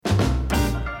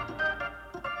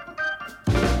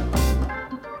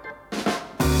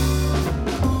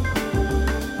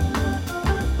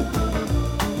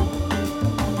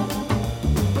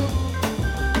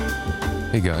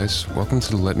guys, welcome to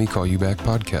the Let Me Call You Back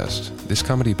podcast. This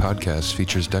comedy podcast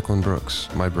features Declan Brooks,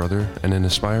 my brother, and an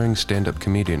aspiring stand-up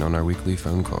comedian on our weekly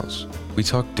phone calls. We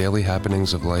talk daily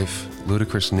happenings of life,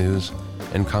 ludicrous news,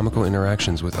 and comical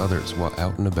interactions with others while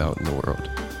out and about in the world.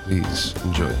 Please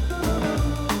enjoy.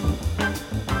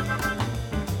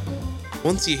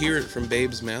 Once you hear it from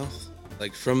Babe's mouth,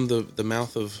 like from the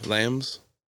mouth of lambs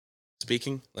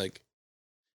speaking, like,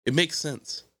 it makes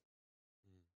sense.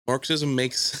 Marxism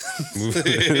makes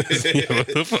sense. Yeah, what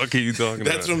the fuck are you talking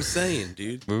about? That's what I'm saying,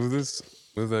 dude. Move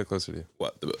that closer to you.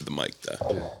 What, the mic,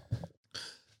 though?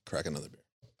 Crack another beer.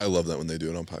 I love that when they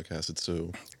do it on podcasts. It's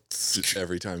so...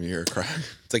 every time you hear a crack.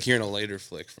 It's like hearing a later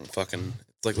flick from fucking...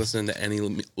 It's like listening to any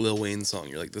Lil Wayne song.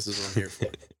 You're like, this is what I'm here for.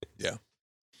 Yeah.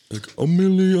 Like, a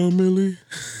milli.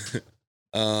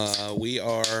 We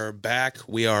are back.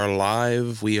 We are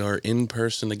live. We are in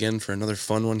person again for another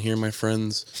fun one here, my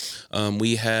friends.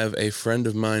 We have a friend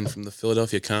of mine from the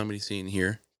Philadelphia comedy scene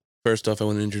here. First off, I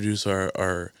want to introduce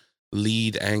our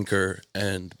lead anchor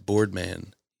and board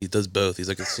man. He does both. He's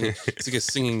like a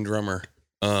singing drummer.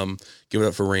 Give it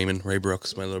up for Ray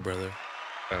Brooks, my little brother.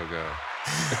 Oh,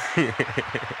 God.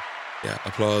 Yeah,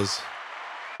 applause.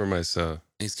 For myself.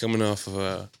 He's coming off of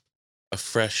a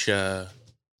fresh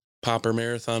popper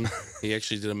marathon. He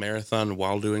actually did a marathon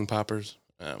while doing poppers.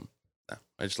 No,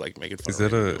 I just like making fun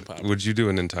of doing poppers. Would you do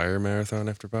an entire marathon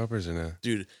after poppers or no?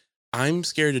 Dude, I'm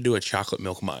scared to do a chocolate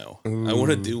milk mile. Ooh. I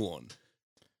want to do one.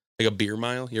 Like a beer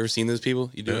mile. You ever seen those people?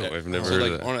 You do it? I've never heard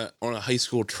of that. On a high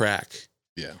school track,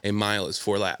 Yeah. a mile is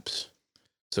 4 laps.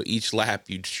 So each lap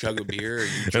you chug a beer. Or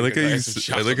you I like how you milk.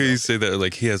 say that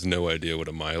like he has no idea what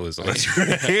a mile is on a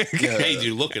track. Yeah. Hey,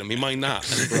 dude, look at him. He might not.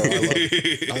 Bro,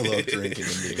 I love drinking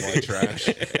and being white trash.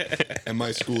 And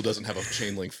my school doesn't have a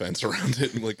chain link fence around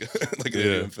it like it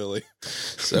did in Philly.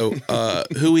 So,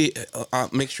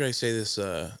 make sure I say this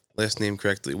last name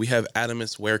correctly. We have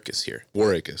Adomas Wareikis here.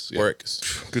 Wareikis. Yeah.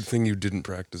 Wareikis. Good thing you didn't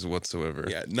practice whatsoever.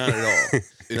 Yeah, not at all.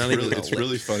 It's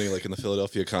really funny, like in the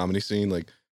Philadelphia comedy scene,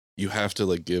 like you have to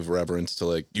like give reverence to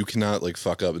like you cannot like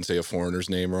fuck up and say a foreigner's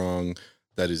name wrong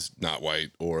that is not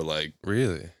white or like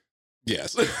Really?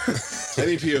 yes.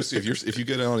 Any POC if you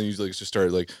get on and you like just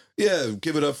start like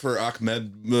give it up for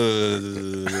Ahmed.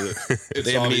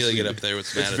 They immediately get up there with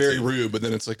some it's attitude. very rude, but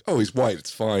then it's like, oh, he's white.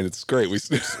 It's fine. It's great.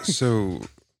 So,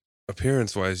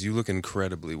 appearance-wise, you look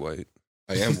incredibly white.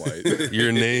 I am white.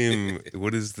 Your name,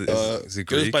 what is the? Is it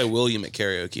Goes Greek? by William at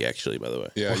karaoke, actually, by the way.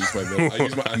 Yeah, I use my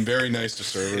middle. I'm very nice to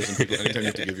servers and people. Anytime you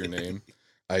have to give your name,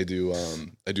 I do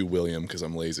William because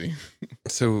I'm lazy.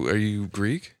 So, are you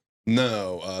Greek?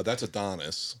 No, that's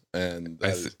Adonis, and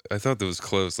I thought that was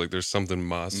close. Like, there's something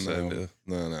Moss. no.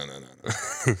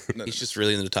 He's just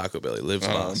really into Taco Bell. He lives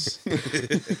Moss.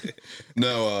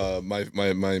 No, my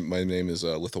name is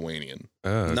Lithuanian. Oh,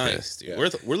 okay. Nice, dude. Yeah.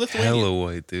 We're Lithuanian. Hella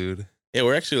white, dude. Yeah,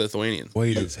 we're actually Lithuanian.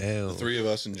 White as hell. The three of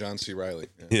us and John C. Riley.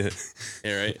 Yeah.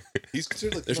 Yeah, right. He's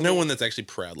considered like There's no one that's actually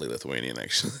proudly Lithuanian,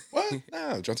 actually. What?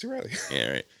 No, John C. Riley.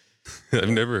 Yeah, right. I've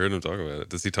never heard him talk about it.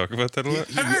 Does he talk about that a lot?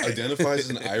 He identifies as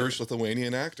an Irish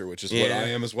Lithuanian actor, which is what I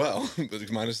am as well, but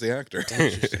minus the actor.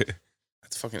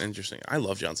 That's fucking interesting. I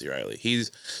love John C. Riley. He's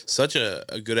such a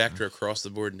good actor across the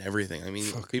board and everything. I mean,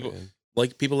 people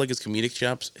like his comedic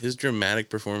chops. His dramatic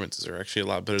performances are actually a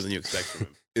lot better than you expect from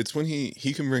him. It's when he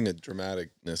can bring a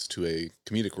dramaticness to a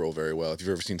comedic role very well. If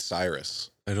you've ever seen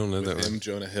Cyrus, I don't know with that him, one.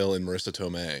 Jonah Hill, and Marissa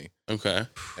Tomei. Okay.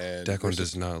 And Declan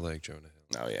does not like Jonah Hill.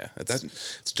 Oh yeah,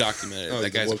 it's documented. Oh,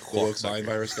 that guy's the a woke mind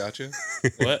virus got you.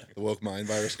 What? The woke mind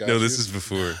virus got you. No, this is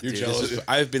before. You're Dude, jealous.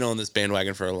 I've been on this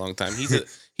bandwagon for a long time.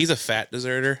 He's a fat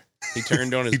deserter. He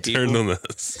turned on his people. Turned on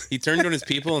us. He turned on his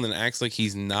people and then acts like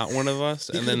he's not one of us.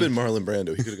 He And could then have been Marlon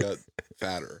Brando. He could have got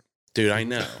fatter. dude, I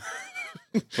know.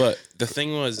 But the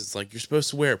thing was, it's like you're supposed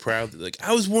to wear it proudly. Like,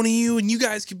 I was one of you, and you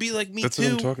guys could be like me That's too.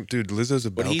 what I'm talking. Dude, Lizzo's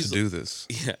about to do this.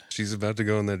 Yeah, She's about to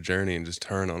go on that journey and just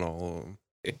turn on all of them.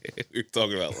 we were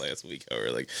talking about last week how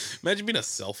we're like, imagine being a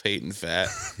self-hating fat.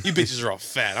 You bitches are all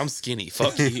fat. I'm skinny.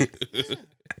 Fuck you.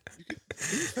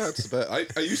 That's bad.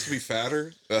 I used to be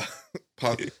fatter.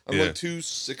 I'm like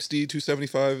 260,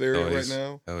 275 area right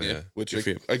now. Oh yeah. Which I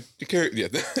carry. Yeah.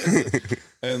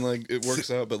 And like it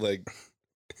works out, but like.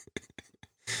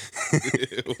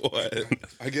 What?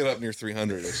 I get up near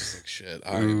 300. It's just like shit.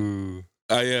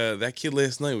 That kid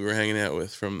last night we were hanging out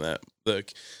with from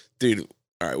dude.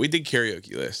 All right, we did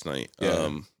karaoke last night.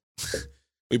 Yeah.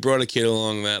 We brought a kid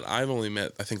along that I've only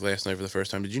met, I think, last night for the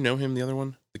first time. Did you know him? The other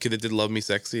one, the kid that did "Love Me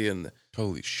Sexy" and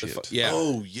Holy shit! yeah.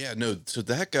 Oh yeah, no. So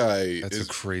that guy That's a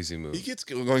crazy move. He gets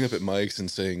going up at mics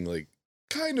and saying like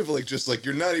kind of like just like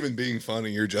you're not even being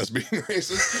funny, you're just being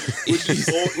racist,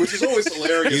 which is always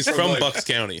hilarious. He's from like, Bucks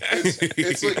County.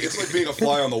 It's like being a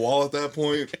fly on the wall at that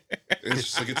point. It's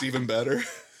just like it's even better.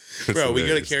 Bro, we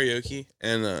go to karaoke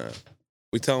and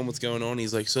we tell him what's going on.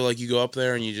 He's like, so like you go up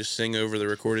there and you just sing over the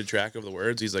recorded track of the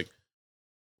words. He's like,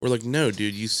 we're like, no,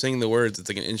 dude, you sing the words. It's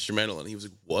like an instrumental. And he was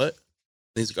like, what?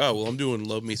 And he's like, oh, well, I'm doing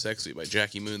Love Me Sexy by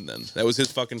Jackie Moon then. That was his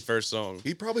fucking first song.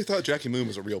 He probably thought Jackie Moon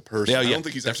was a real person. Yeah, I don't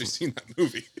think he's actually seen that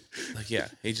movie. Like, yeah,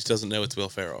 he just doesn't know it's Will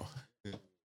Ferrell. Yeah.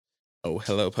 Oh,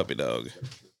 hello, puppy dog.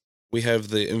 We have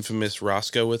the infamous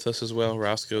Roscoe with us as well.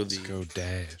 Roscoe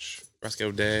Dash.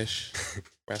 Roscoe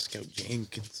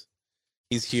Jenkins.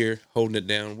 He's here holding it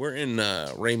down. We're in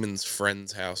Raymond's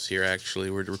friend's house here, actually.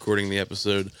 We're recording the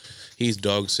episode. He's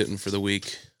dog sitting for the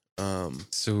week.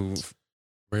 So...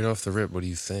 right off the rip, what do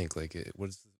you think? Like,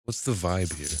 what's the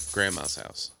vibe here? Grandma's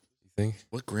house. You think?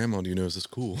 What grandma do you know is this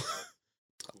cool?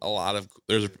 A lot of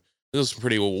there's some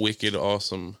pretty wicked,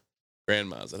 awesome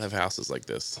grandmas that have houses like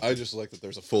this. I just like that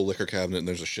there's a full liquor cabinet and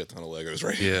there's a shit ton of Legos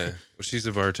right here. Yeah. Well, she's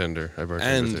a bartender. I bartend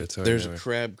And with her. there's a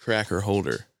crab cracker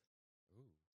holder,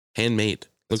 handmade.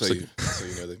 That's Looks how like so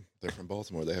you know they're from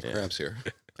Baltimore. They have crabs here.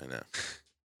 I know.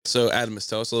 So, Adomas,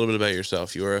 tell us a little bit about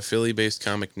yourself. You are a Philly-based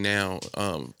comic now.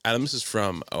 Adomas is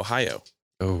from Ohio.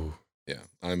 Oh. Yeah,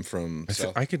 I'm from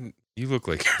South. You look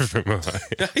like you're from Ohio.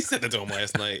 I said that to him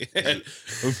last night.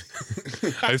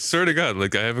 I swear to God,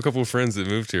 like I have a couple of friends that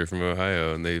moved here from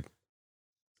Ohio, and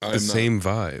same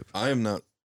vibe. I am not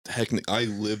technically. I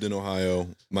lived in Ohio.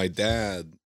 My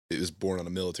dad was born on a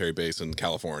military base in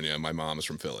California. My mom is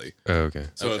from Philly. Oh, okay.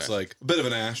 So it's like a bit of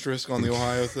an asterisk on the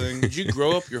Ohio thing. Did you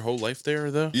grow up your whole life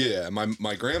there, though? Yeah,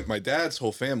 my dad's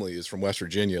whole family is from West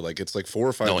Virginia. Like it's like 4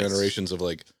 or 5 generations of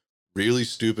like really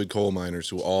stupid coal miners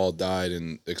who all died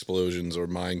in explosions or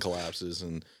mine collapses,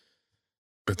 and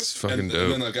it's fucking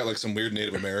dope. And then I've got like some weird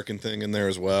Native American thing in there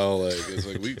as well. Like it's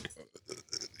like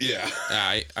yeah.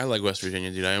 I like West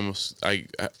Virginia, dude. I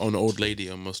an old lady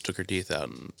almost took her teeth out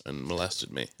and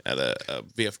molested me at a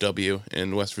VFW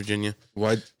in West Virginia.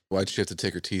 Why'd she have to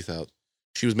take her teeth out?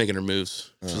 She was making her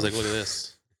moves. She was like, look at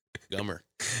this. Gummer.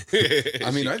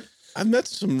 I mean, I've met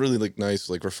some really like nice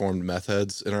like reformed meth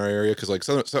heads in our area because like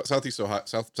Southeast Ohio,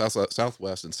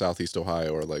 Southwest and Southeast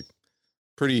Ohio are like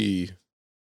pretty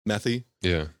methy.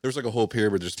 Yeah, there's like a whole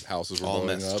period where just houses were all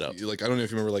blowing up. Like I don't know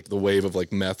if you remember like the wave of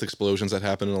like meth explosions that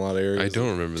happened in a lot of areas. I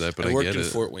don't remember that, but I worked get in it.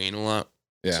 Fort Wayne a lot.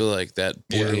 Yeah. So like that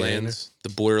borderlands, the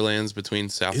borderlands between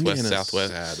Southwest,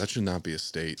 Southwest. Sad. That should not be a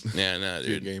state. Yeah, no,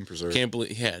 dude. Game preserve. Can't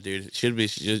believe. Yeah, dude. It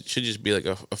should just be like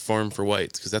a farm for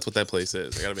whites because that's what that place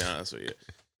is. I gotta be honest with you.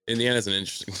 Indiana's an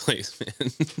interesting place, man.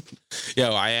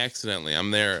 Yo,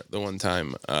 I'm there the one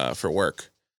time for work.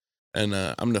 And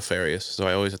I'm nefarious, so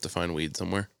I always have to find weed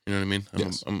somewhere. You know what I mean?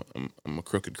 Yes. I'm a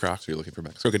crooked croc. So you're looking for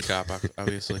Mexico. Crooked cop,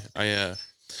 obviously.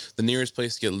 The nearest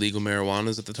place to get legal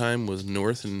marijuanas at the time was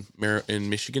north in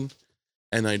Michigan,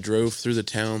 and I drove through the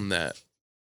town that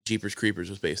Jeepers Creepers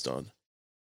was based on.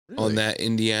 Really? On that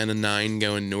Indiana 9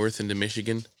 going north into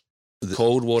Michigan,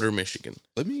 Coldwater, Michigan.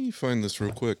 Let me find this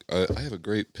real quick. I have a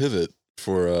great pivot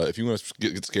for if you want to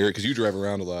get scared because you drive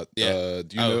around a lot. Yeah.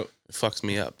 Do you know? It fucks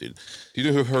me up, dude. Do you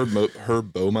know who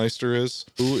Herb Baumeister is?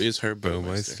 Who is Herb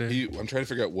Baumeister? I'm trying to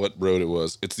figure out what road it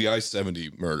was. It's the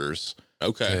I-70 murders.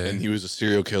 Okay. And he was a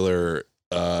serial killer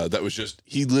that was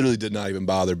he literally did not even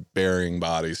bother burying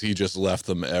bodies. He just left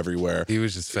them everywhere. He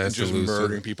was just fast and loose.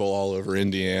 Murdering people all over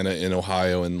Indiana and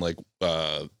Ohio and like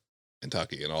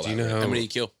Kentucky and all that. Do you know how many he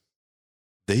killed?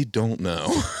 They don't know.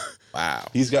 Wow.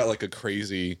 He's got like a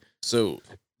crazy... So...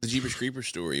 The Jeepers Creepers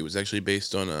story was actually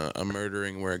based on a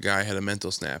murdering where a guy had a mental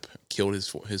snap, killed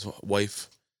his wife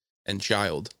and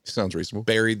child. Sounds reasonable.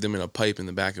 Buried them in a pipe in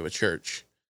the back of a church.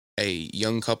 A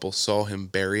young couple saw him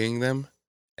burying them,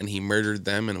 and he murdered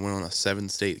them and went on a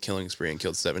 7-state killing spree and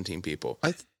killed 17 people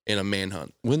in a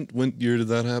manhunt. When year did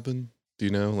that happen? Do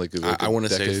you know? Like I want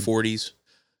to say 40s.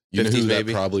 You 50s, know who that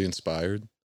maybe? probably inspired?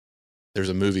 There's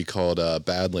a movie called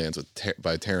Badlands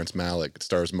by Terrence Malick. It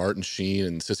stars Martin Sheen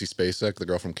and Sissy Spacek, the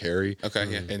girl from Carrie. Okay,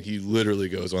 yeah. And he literally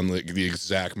goes on the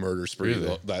exact murder spree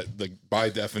that like by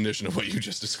definition of what you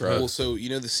just described. Well, so you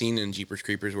know the scene in Jeepers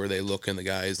Creepers where they look and the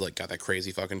guy's like got that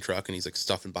crazy fucking truck and he's like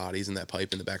stuffing bodies in that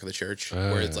pipe in the back of the church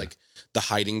where it's like the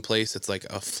hiding place. It's like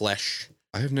a flesh.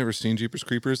 I have never seen Jeepers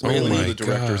Creepers. Oh I only know my the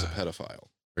director is a God. pedophile.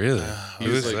 Really?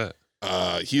 Who is like, that?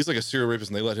 He's like a serial rapist,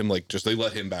 and they let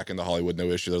him back into Hollywood, no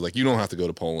issue. They're like, you don't have to go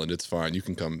to Poland; it's fine. You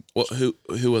can come. Well, who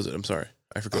was it? I'm sorry,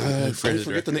 I forgot. I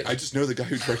forget the name. I just know the guy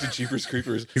who directed Jeepers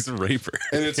Creepers. He's a raper,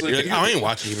 and it's like, I ain't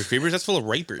watching Jeepers Creepers. That's full of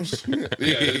rapers.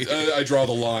 Yeah, I draw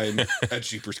the line at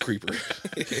Jeepers Creeper.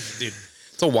 Dude,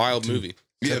 it's a wild movie.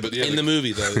 Yeah, but in the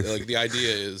movie though, like the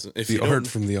idea is if the you art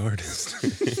from the artist.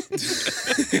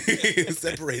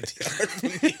 separate the art from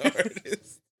the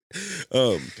artist.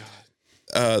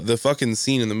 God. The fucking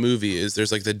scene in the movie is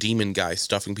there's like the demon guy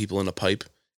stuffing people in a pipe,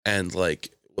 and like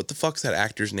what the fuck's that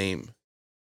actor's name?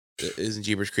 Isn't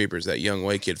Jeepers Creepers that young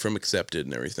white kid from Accepted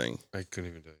and everything? I couldn't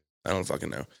even tell you. I don't fucking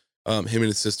know. Him and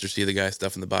his sister see the guy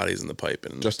stuffing the bodies in the pipe,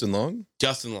 and Justin Long.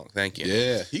 Thank you.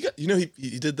 Yeah, he got.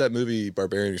 He did that movie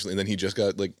Barbarian recently, and then he just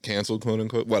got like canceled, quote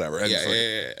unquote. Whatever.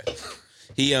 Yeah.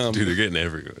 He dude, they're getting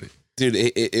everybody. Dude,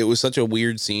 it was such a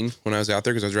weird scene when I was out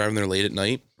there because I was driving there late at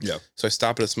night. Yeah. So I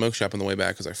stopped at a smoke shop on the way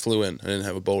back because I flew in. I didn't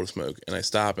have a bowl to smoke, and I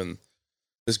stop and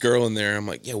this girl in there. I'm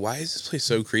like, yeah, why is this place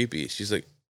so creepy? She's like,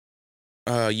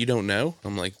 you don't know?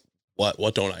 I'm like, what?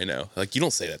 What don't I know? Like, you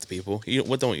don't say that to people.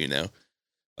 What don't you know?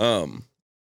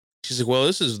 She's like, well,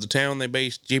 this is the town they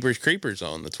based Jeepers Creepers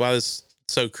on. That's why it's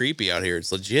so creepy out here.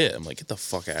 It's legit. I'm like, get the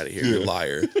fuck out of here, you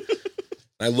liar.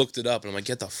 I looked it up and I'm like,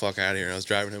 get the fuck out of here. And I was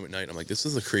driving home at night. And I'm like, this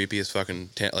is the creepiest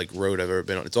fucking road I've ever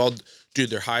been on. It's all,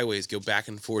 dude, their highways go back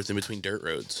and forth in between dirt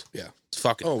roads. Yeah. It's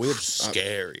fucking we have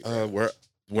scary.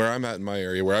 Where I'm at in my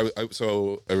area, where I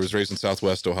was raised in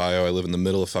Southwest Ohio. I live in the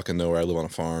middle of fucking nowhere. I live on a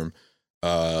farm.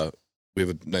 We have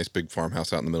a nice big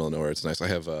farmhouse out in the middle of nowhere. It's nice. I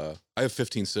have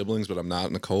 15 siblings, but I'm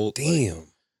not in a cult. Damn.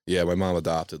 Yeah, my mom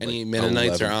adopted. Any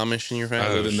Mennonites or Amish in your family?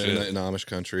 I live in Mennonite and Amish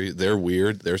country. They're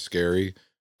weird. They're scary.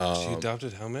 She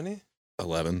adopted how many?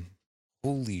 11.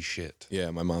 Holy shit. Yeah,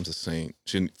 my mom's a saint.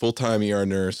 She's full-time ER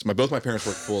nurse. Both my parents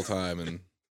work full-time, and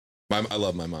I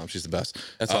love my mom. She's the best.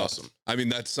 That's awesome. I mean,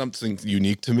 that's something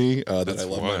unique to me that I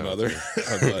love my mother.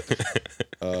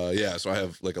 But yeah, so I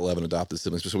have like 11 adopted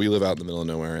siblings. So we live out in the middle of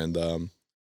nowhere, and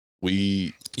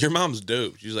Your mom's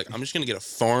dope. She's like, I'm just gonna get a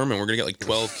farm, and we're gonna get like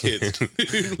 12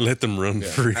 kids. Let them run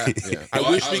free. I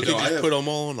wish we could put them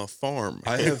all on a farm.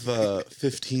 I have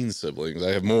 15 siblings.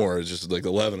 I have more. It's just like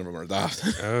 11 of them are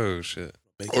adopted. Oh shit.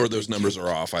 Or those numbers are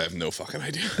off. I have no fucking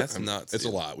idea. That's nuts. It's a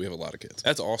lot. We have a lot of kids.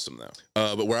 That's awesome,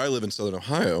 though. But where I live in Southern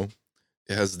Ohio,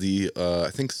 it has the,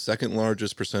 I think, second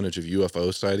largest percentage of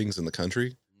UFO sightings in the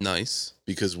country. Nice.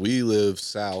 Because we live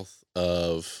south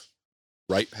of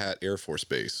Wright Pat Air Force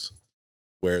Base,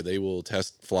 where they will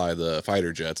fly the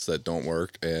fighter jets that don't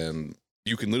work. And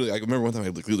you can literally, I remember one time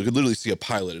you could literally see a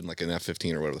pilot in like an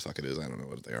F-15 or whatever the fuck it is. I don't know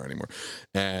what they are anymore.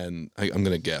 And I'm going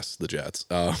to guess the jets.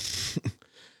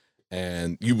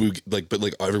 And you would but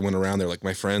everyone around there, like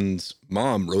my friend's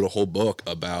mom wrote a whole book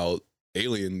about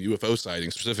alien UFO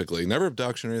sightings specifically, never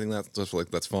abduction or anything.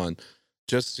 That's fun.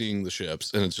 Just seeing the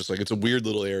ships. And it's just like, it's a weird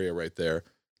little area right there.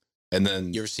 And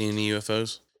then you ever seen any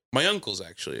UFOs? My uncle's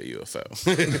actually a UFO.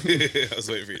 I was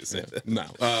waiting for you to say that. No,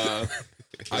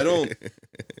 I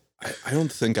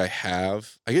don't think I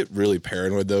have. I get really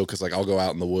paranoid though, because like I'll go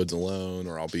out in the woods alone,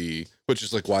 or which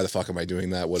is like, why the fuck am I doing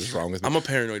that? What is wrong with me? I'm a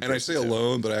paranoid. And I say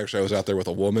alone, but actually I was out there with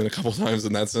a woman a couple times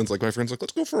in that sense. Like my friend's like,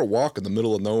 let's go for a walk in the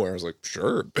middle of nowhere. I was like,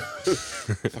 sure.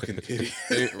 Fucking kitty.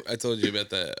 I told you about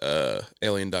that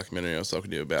Alien documentary I was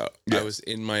talking to you about. Yeah. I was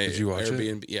in my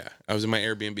Airbnb. Yeah, I was in my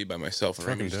Airbnb by myself, and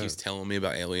Remy just keeps telling me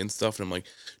about alien stuff, and I'm like,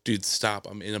 dude, stop!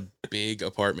 I'm in a big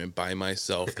apartment by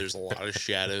myself. There's a lot of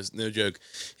shadows. No joke.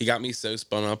 He got me so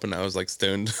spun up, and I was like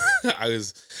stoned.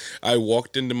 I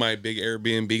walked into my big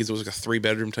Airbnb because it was like a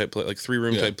 3-bedroom type place, like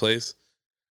 3-room type place.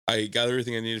 I got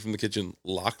everything I needed from the kitchen,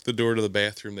 locked the door to the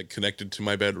bathroom that connected to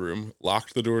my bedroom,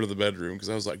 locked the door to the bedroom because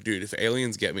I was like, dude, if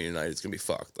aliens get me tonight, it's gonna be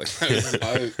fucked. Like,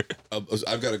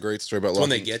 I've got a great story about when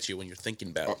they get you when you're thinking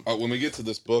about it. When we get to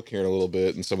this book here in a little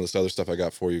bit and some of this other stuff I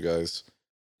got for you guys,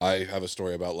 I have a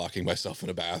story about locking myself in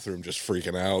a bathroom, just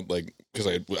freaking out, like because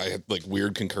I had like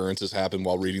weird concurrences happen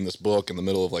while reading this book in the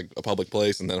middle of like a public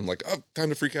place, and then I'm like, oh, time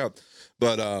to freak out.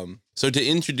 But so to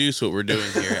introduce what we're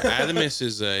doing here, Adomas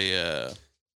is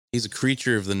he's a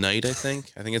creature of the night. I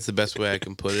think it's the best way I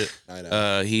can put it. I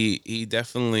know. He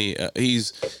definitely he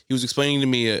was explaining to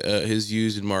me his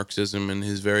views in Marxism and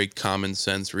his very common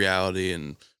sense reality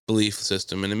and belief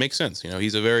system, and it makes sense. You know,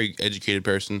 he's a very educated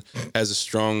person, has a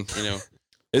strong,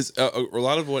 is a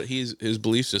lot of what his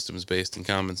belief system is based in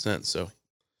common sense. So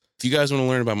if you guys want to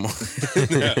learn about more,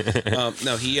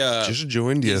 no, he just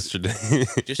joined yesterday.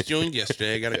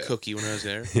 I got a cookie when I was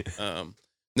there.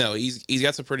 No, he's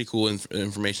got some pretty cool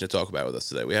information to talk about with us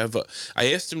today. We have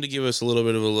I asked him to give us a little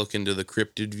bit of a look into the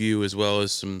cryptid view, as well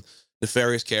as some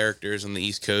nefarious characters on the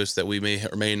East Coast that we may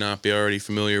or may not be already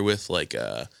familiar with, like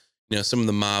some of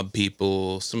the mob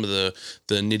people, some of the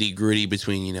nitty gritty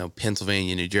between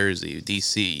Pennsylvania, New Jersey,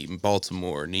 D.C.,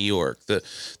 Baltimore, New York, the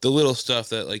little stuff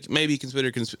that like maybe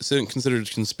considered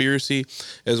conspiracy,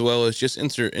 as well as just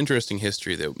interesting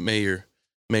history that may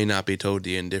may not be told to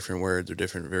you in different words or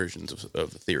different versions of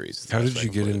the theories. How did you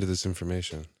get into this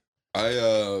information?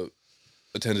 I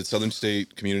attended Southern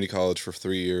State Community College for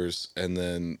 3 years, and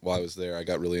then while I was there, I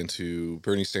got really into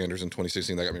Bernie Sanders in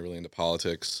 2016. That got me really into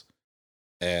politics.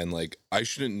 And like, I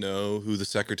shouldn't know who the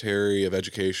Secretary of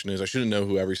Education is. I shouldn't know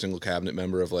who every single cabinet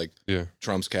member of like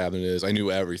Trump's cabinet is. I knew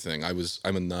everything.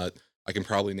 I'm a nut. I can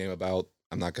probably name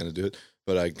I'm not going to do it,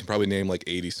 but I can probably name like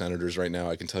 80 senators right now.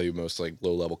 I can tell you most like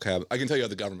low level cabinet. I can tell you how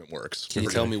the government works. Can you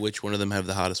tell me which one of them have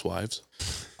the hottest wives?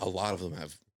 A lot of them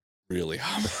have really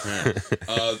hot.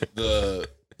 The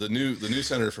new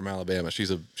senator from Alabama.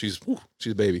 She's a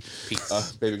baby.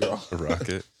 Baby girl. A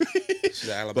rocket. She's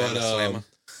an Alabama slammer.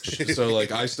 So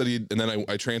like I studied, and then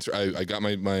I transferred. I got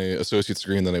my associate's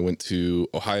degree, and then I went to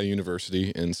Ohio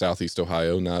University in Southeast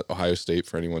Ohio, not Ohio State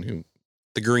for anyone who.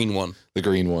 The green one. The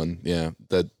green one, yeah.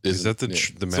 Is that the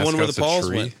mascot's the one where the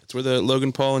Pauls went? It's where the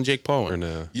Logan Paul and Jake Paul went. Or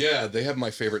no? Yeah, they have my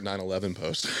favorite 9/11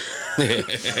 post.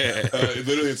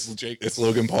 Literally, it's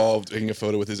Logan Paul taking a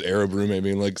photo with his Arab roommate,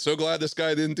 being like, "So glad this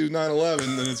guy didn't do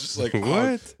 9/11." And it's just like,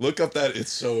 what? Look up that.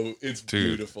 It's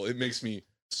beautiful. It makes me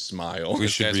smile. We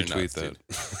should retweet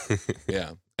that.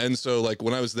 Yeah. And so like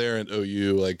when I was there at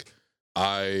OU, like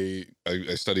I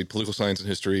studied political science and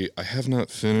history. I have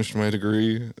not finished my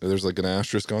degree. There's like an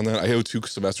asterisk on that. I have 2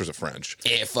 semesters of French.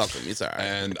 Yeah, fuck them. It's all right.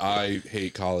 And I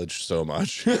hate college so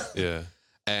much. Yeah.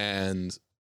 And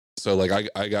so like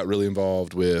I got really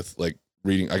involved with like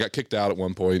reading. I got kicked out at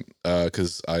one point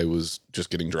because I was just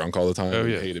getting drunk all the time. Oh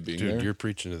yeah, I hated being Dude, there. You're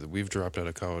preaching to that. We've dropped out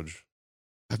of college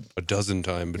a dozen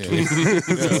times between.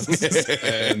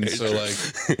 And so like,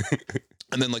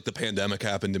 and then like the pandemic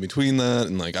happened in between that,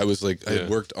 and like I was like I had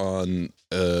worked on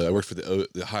I worked for the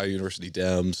Ohio University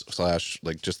Dems /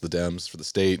 like just the Dems for the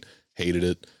state. Hated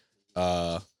it.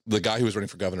 The guy who was running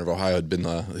for governor of Ohio had been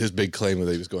his big claim that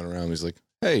he was going around. He's like,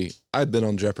 "Hey, I'd been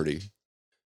on Jeopardy,"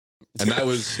 and that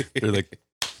was they're like.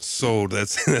 Sold.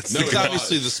 That's he's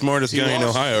obviously the smartest guy in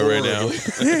Ohio right now.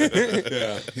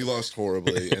 Yeah, he lost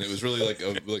horribly, and it was really like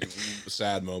a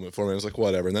sad moment for me. I was like,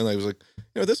 whatever. And then I was like,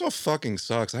 this all fucking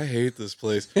sucks. I hate this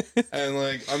place. And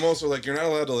like, I'm also like, you're not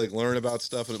allowed to like learn about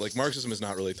stuff. And like, Marxism is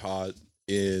not really taught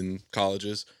in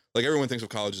colleges. Like everyone thinks of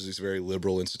colleges as these very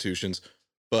liberal institutions,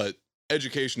 but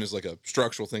education is like a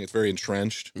structural thing. It's very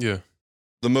entrenched. Yeah.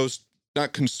 The most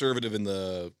not conservative in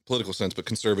the political sense, but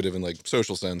conservative in like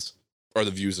social sense. Are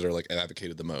the views that are like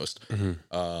advocated the most.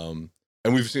 Mm-hmm.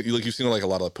 And you've seen like a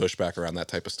lot of pushback around that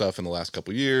type of stuff in the last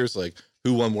couple of years, like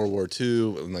who won World War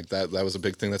II, and like that was a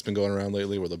big thing that's been going around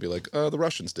lately, where they'll be like, the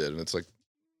Russians did, and it's like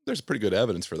there's pretty good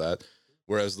evidence for that.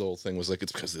 Whereas the whole thing was like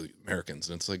it's because of the Americans,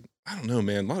 and it's like I don't know,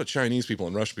 man. A lot of Chinese people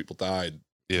and Russian people died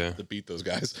to beat those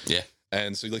guys. Yeah,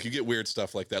 and so like you get weird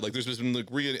stuff like that. Like there's been like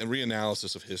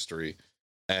reanalysis of history,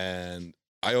 and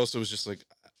I also was just like.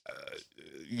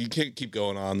 You can't keep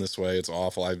going on this way. It's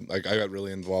awful. I got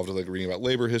really involved with like reading about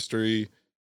labor history,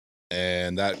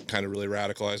 and that kind of really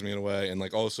radicalized me in a way. And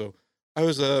like also, I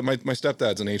was my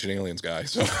stepdad's an Ancient Aliens guy,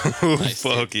 so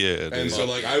fuck yeah. Dude. And so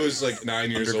like I was like 9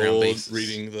 years old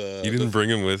reading the. You didn't bring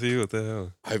him with you? What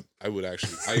the hell? I would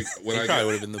actually. When I probably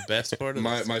would have been the best part of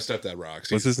my stepdad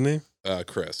rocks. What's his name?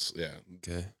 Chris. Yeah.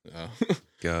 Okay.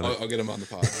 Got it. I'll get him on the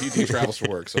pod. He travels for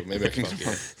work, so maybe I can get him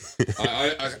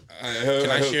on. Can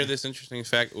I share this interesting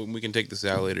fact? We can take this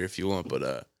out later if you want,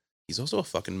 but he's also a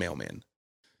fucking mailman.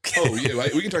 Oh yeah,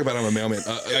 we can talk about I'm a mailman.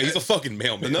 Yeah, he's a fucking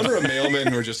mailman. The number of mailmen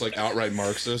who are just like outright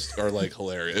Marxist are like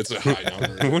hilarious. It's a high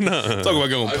number. Well, no. Talk about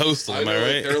going postal. Am I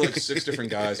right? Like, there are like 6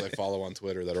 different guys I follow on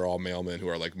Twitter that are all mailmen who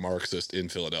are like Marxist in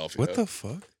Philadelphia. What the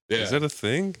fuck? Yeah. Is that a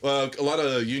thing? Well, a lot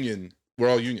of union. We're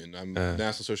all union. I'm National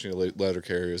Association of Letter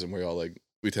Carriers, and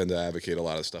we tend to advocate a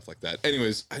lot of stuff like that.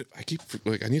 Anyways, I keep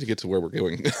like I need to get to where we're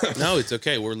going. No, it's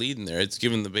okay. We're leading there. It's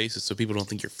given the basis so people don't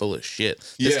think you're full of shit.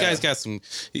 This guy's got some.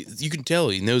 You can tell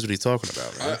he knows what he's talking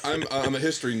about. Right? I'm a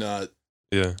history nut.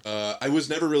 Yeah. I was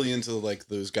never really into like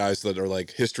those guys that are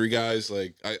like history guys.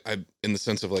 Like I in the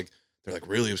sense of like they're like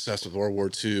really obsessed with World War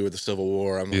II or the Civil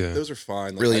War. I'm like those are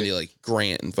fine. Like, really into like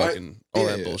Grant and fucking all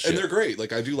that bullshit. And they're great.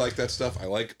 Like I do like that stuff. I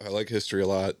like history a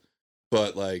lot,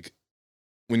 but like.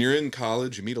 When you're in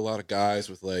college, you meet a lot of guys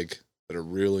with like that are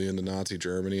really into Nazi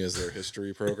Germany as their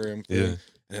history program. Yeah, and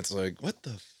it's like, what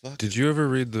the fuck? Did you ever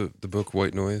read the book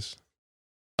White Noise?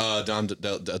 Don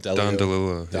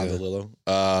DeLillo.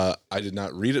 DeLillo. I did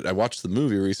not read it. I watched the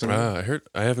movie recently.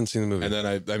 I haven't seen the movie. And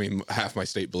then I mean, half my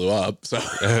state blew up. So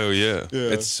oh yeah.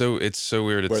 It's so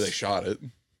weird. Where they shot it.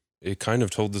 It kind of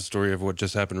told the story of what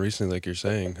just happened recently, like you're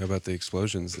saying about the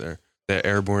explosions there, the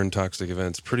airborne toxic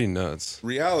events. Pretty nuts.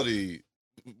 Reality.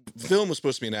 Film was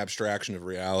supposed to be an abstraction of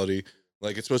reality,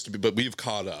 Like it's supposed to be, but we've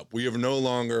caught up. We have no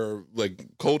longer like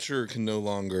culture can no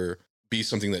longer be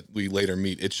something that we later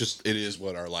meet. It's just it is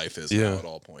what our life is now at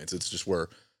all points. It's just where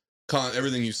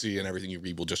everything you see and everything you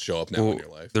read will just show up now in your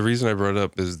life. The reason I brought it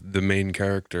up is the main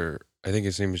character. I think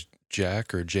his name is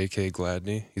Jack or J.K.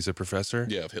 Gladney. He's a professor.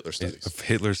 Yeah, of Hitler Studies. Of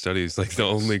Hitler Studies, like the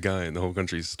only guy in the whole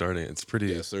country starting it. It's pretty.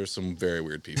 Yes, there's some very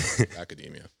weird people in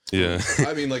academia. Yeah.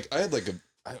 I mean, like I had like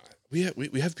we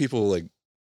have people like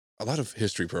a lot of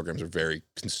history programs are very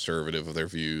conservative of their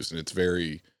views, and it's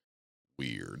very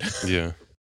weird. Yeah.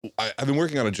 I've been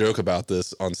working on a joke about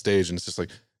this on stage, and it's just like,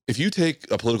 if you take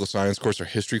a political science course or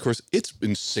history course, it's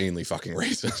insanely fucking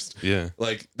racist. Yeah.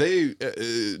 Like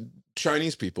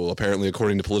Chinese people, apparently,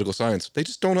 according to political science, they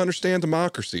just don't understand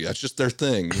democracy. That's just their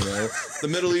thing, you know? The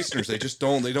Middle Easterners, they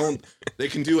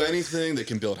can do anything. They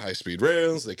can build high-speed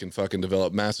rails. They can fucking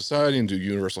develop mass society and do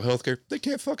universal healthcare. They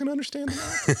can't fucking understand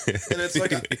democracy. And it's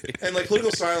like, and like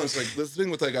political science, like the thing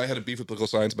with like, I had a beef with political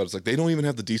science about it's like, they don't even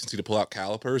have the decency to pull out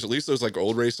calipers. At least those like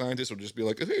old race scientists would just be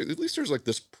like, hey, at least there's like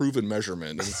this proven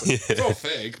measurement. And it's like, it's all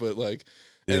fake, but like,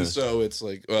 and so it's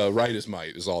like right as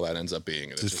might is all that ends up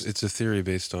being. And it's a theory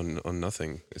based on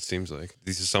nothing, it seems like.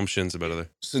 These assumptions about other...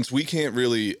 Since we can't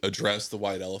really address the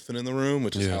white elephant in the room,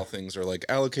 which is how things are like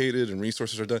allocated and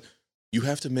resources are done, you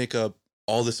have to make up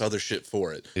all this other shit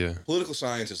for it. Yeah. Political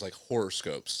science is like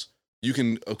horoscopes. You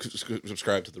can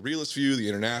subscribe to the realist view, the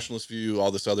internationalist view,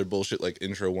 all this other bullshit like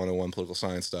Intro 101 political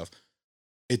science stuff.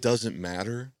 It doesn't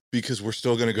matter. Because we're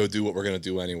still going to go do what we're going to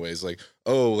do anyways. Like,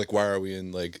 oh, like, why are we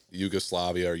in, like,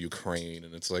 Yugoslavia or Ukraine?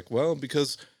 And it's like, well,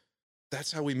 because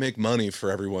that's how we make money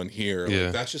for everyone here.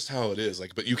 Like, that's just how it is.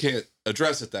 Like, but you can't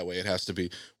address it that way. It has to be,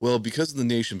 well, because of the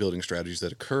nation-building strategies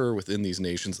that occur within these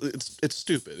nations, it's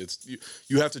stupid.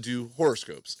 You have to do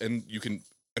horoscopes. And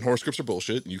horoscopes are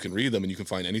bullshit. And you can read them and you can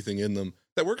find anything in them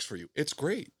that works for you. It's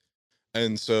great.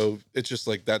 And so it's just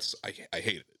like, I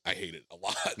hate it. I hate it a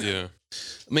lot. Yeah.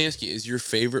 Let me ask you, is your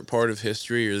favorite part of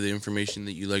history or the information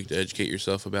that you like to educate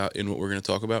yourself about in what we're going to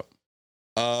talk about?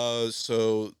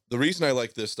 So the reason I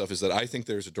like this stuff is that I think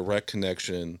there's a direct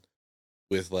connection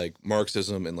with like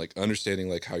Marxism and like understanding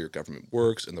like how your government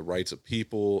works and the rights of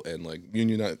people and like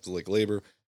unionized like labor.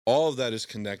 All of that is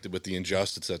connected with the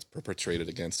injustice that's perpetrated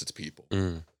against its people.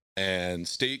 And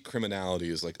state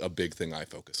criminality is like a big thing I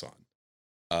focus on.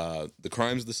 The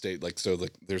crimes of the state, like, so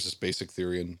like there's this basic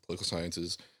theory in political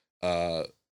sciences.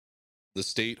 The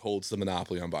state holds the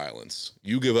monopoly on violence.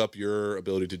 You give up your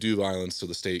ability to do violence, so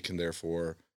the state can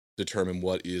therefore determine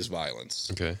what is violence.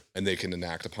 Okay. And they can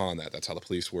enact upon that. That's how the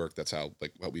police work. That's how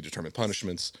like what we determine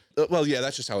punishments. Well, yeah,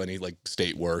 that's just how any like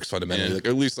state works fundamentally, like,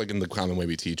 or at least like in the common way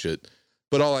we teach it.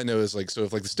 But all I know is like, so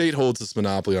if like the state holds this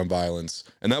monopoly on violence,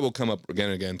 and that will come up again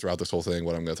and again throughout this whole thing,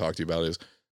 what I'm going to talk to you about is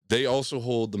they also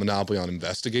hold the monopoly on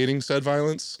investigating said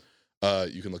violence.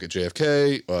 You can look at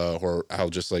JFK, or how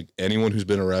just like anyone who's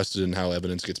been arrested and how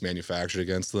evidence gets manufactured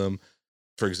against them.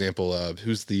 For example,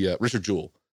 who's the Richard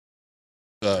Jewell?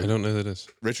 I don't know who that is.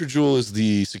 Richard Jewell is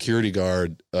the security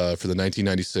guard for the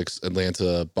 1996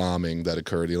 Atlanta bombing that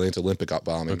occurred, the Atlanta Olympic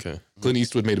bombing. Okay. Clint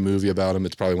Eastwood made a movie about him.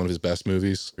 It's probably one of his best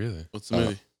movies. Really? What's the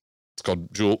movie? It's called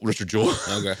Richard Jewell.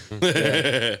 Okay.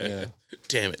 Yeah.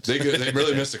 Damn it. They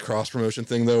really missed a cross promotion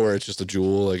thing though, where it's just a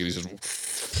jewel, like he's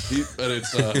just. But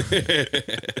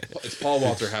it's Paul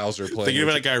Walter Hauser playing. Thinking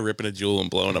about a guy ripping a jewel and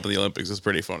blowing up in the Olympics is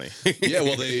pretty funny. Yeah,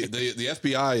 well, the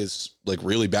FBI is like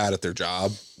really bad at their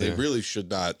job. They really should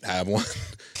not have one,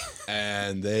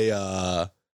 and they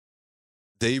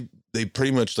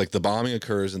pretty much like the bombing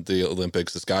occurs at the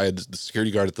Olympics. This guy, the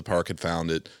security guard at the park, had found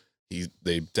it.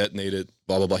 They detonated,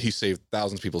 blah, blah, blah. He saved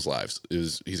thousands of people's lives.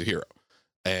 He's a hero.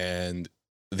 And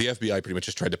the FBI pretty much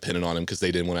just tried to pin it on him because they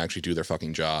didn't want to actually do their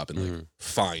fucking job and like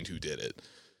find who did it.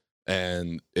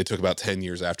 And it took about 10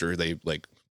 years after they like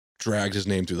dragged his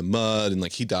name through the mud, and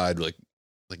like he died like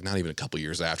not even a couple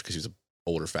years after, because he was an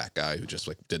older fat guy who just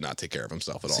like did not take care of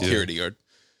himself at all. Security guard.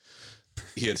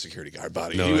 He had security guard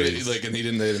body. No, they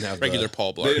didn't have regular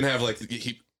Paul Blart. They didn't have like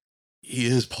he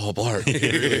is Paul Blart. He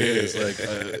really is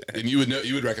like, and you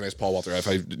would recognize Paul Walter.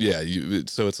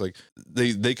 So it's like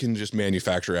they can just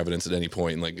manufacture evidence at any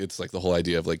point, and like it's like the whole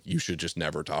idea of like you should just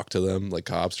never talk to them, like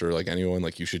cops or like anyone,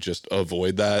 like you should just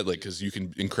avoid that, like because you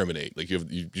can incriminate, like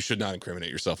you should not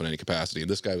incriminate yourself in any capacity. And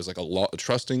this guy was like a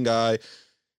trusting guy.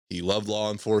 He loved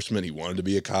law enforcement. He wanted to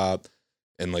be a cop,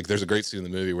 and like there's a great scene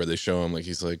in the movie where they show him like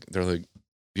they're like,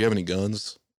 do you have any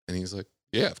guns? And he's like,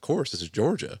 yeah, of course. This is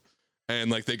Georgia. And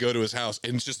like they go to his house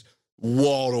and it's just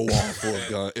wall to wall full of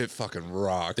guns. It fucking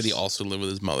rocks. Did he also live with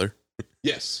his mother?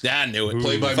 Yes. Yeah, I knew it.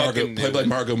 Played by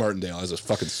Margot Martindale as a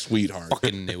fucking sweetheart.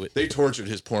 Fucking knew it. They tortured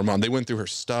his poor mom. They went through her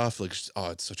stuff. Like, oh,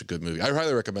 it's such a good movie. I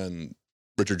highly recommend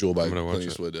Richard Jewell by I'm gonna watch Clint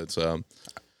it. Eastwood. It's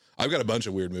I've got a bunch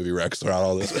of weird movie recs throughout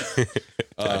all this.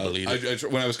 I believe it.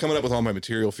 When I was coming up with all my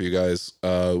material for you guys,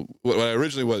 so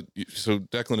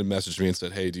Declan had messaged me and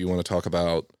said, "Hey, do you want to talk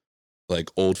about like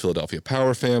old Philadelphia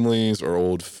power families or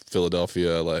old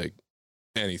Philadelphia like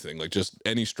anything, like just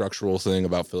any structural thing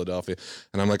about Philadelphia?"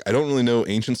 And I'm like, I don't really know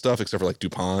ancient stuff except for like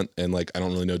DuPont, and like I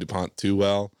don't really know DuPont too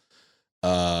well.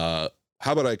 How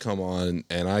about I come on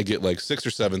and I get like 6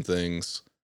 or 7 things,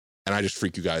 and I just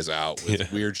freak you guys out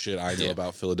with weird shit I know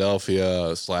about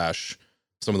Philadelphia /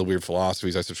 some of the weird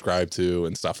philosophies I subscribe to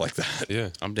and stuff like that. Yeah.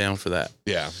 I'm down for that.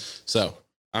 Yeah. So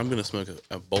I'm gonna smoke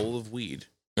a bowl of weed.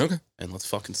 Okay. And let's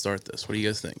fucking start this. What do you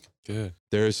guys think? Good.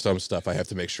 There is some stuff I have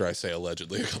to make sure I say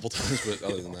allegedly a couple times, but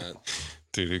other than that,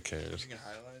 Dude, who cares?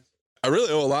 I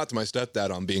really owe a lot to my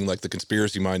stepdad on being like the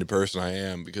conspiracy minded person I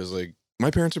am, because like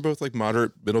my parents are both like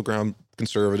moderate middle ground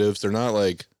conservatives. They're not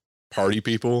like party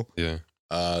people. Yeah.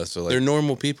 So like They're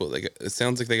normal people. It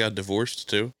sounds like they got divorced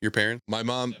too. Your parents? both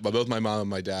my mom and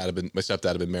my stepdad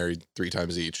have been married 3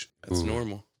 times each. That's Ooh.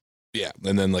 normal. Yeah.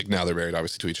 And then like now they're married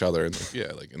obviously to each other. And like,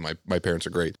 yeah, like, and my parents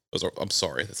are great. I'm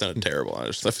sorry. That sounded terrible.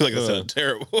 I feel like that sounded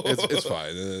terrible. It's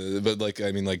fine. But like,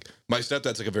 I mean, like my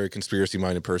stepdad's like a very conspiracy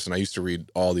minded person. I used to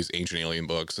read all these ancient alien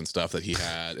books and stuff that he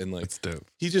had. And like, That's dope.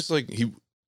 he just like,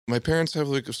 my parents have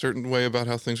like a certain way about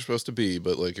how things are supposed to be,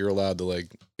 but like you're allowed to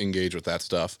like engage with that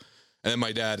stuff. And then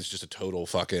my dad is just a total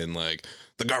fucking like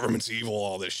the government's evil,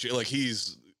 all this shit. Like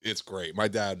it's great. My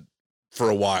dad for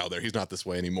a while there, he's not this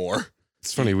way anymore.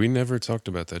 It's funny. We never talked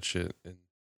about that shit in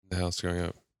the house growing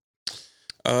up.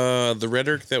 The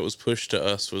rhetoric that was pushed to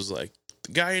us was like,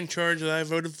 the guy in charge that I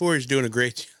voted for is doing a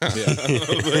great job.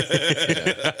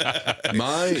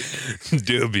 My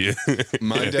W.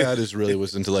 my dad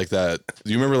was into like that.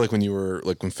 Do you remember like when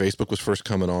Facebook was first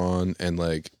coming on and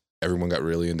like everyone got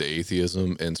really into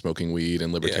atheism and smoking weed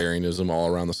and libertarianism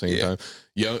all around the same time?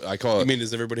 Yeah, I call it. I mean,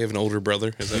 does everybody have an older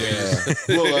brother? Is that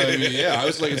Well, I mean, yeah, I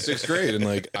was like in 6th grade, and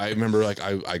like I remember like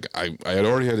I had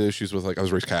already had issues with like I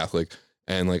was raised Catholic,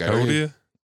 and like How old are you?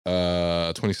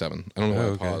 27. I don't know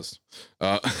why I paused.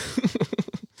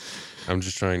 I'm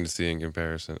just trying to see in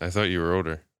comparison. I thought you were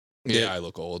older. Yeah, I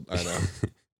look old. I know.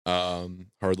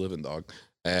 Hard living, dog.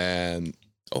 And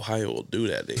Ohio will do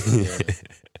that, dude.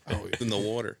 Oh, in the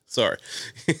water. Sorry.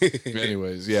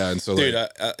 anyways, yeah, and so Dude, like,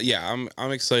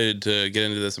 I'm excited to get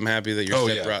into this. I'm happy that your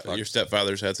fuck. your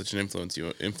stepfather's had such an influence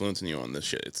on you on this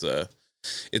shit.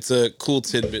 It's a cool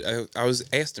tidbit. I was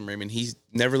asked him, Raymond. He's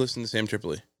never listened to Sam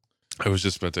Tripoli. I was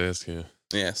just about to ask you.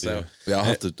 Yeah, so yeah, I'll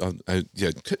have to.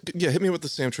 Hit me with the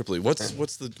Sam Tripoli. What's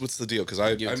the deal? Because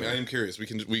I am curious. We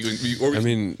I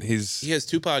mean, he has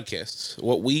 2 podcasts.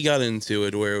 What we got into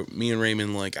it, where me and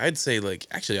Raymond, like, I'd say, like,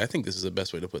 actually, I think this is the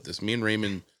best way to put this. Me and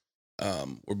Raymond,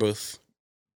 we're both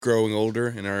growing older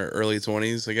in our early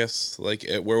 20s, I guess, like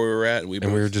at where we were at. We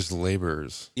were just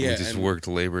laborers. Yeah, we just worked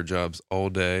labor jobs all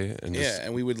day, and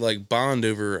and we would like bond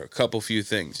over a few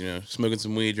things. You know, smoking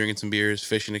some weed, drinking some beers,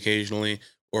 fishing occasionally,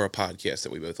 or a podcast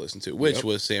that we both listened to, which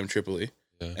was Sam Tripoli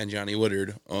and Johnny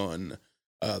Woodard on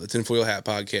the Tinfoil Hat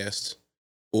podcast,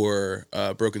 or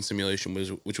Broken Simulation,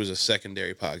 which was a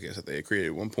secondary podcast that they had created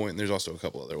at one point. And there's also a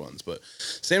couple other ones, but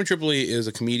Sam Tripoli is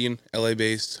a comedian, LA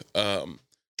based.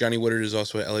 Johnny Woodard is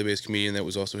also an LA-based comedian that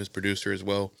was also his producer as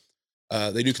well.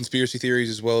 They do conspiracy theories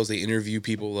as well as they interview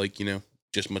people like, you know,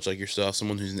 just much like yourself,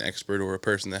 someone who's an expert or a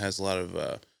person that has a lot of...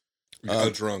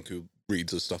 a drunk who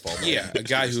reads this stuff all night. Yeah, a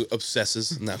guy who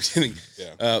obsesses. No, I'm kidding.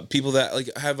 Yeah. People that like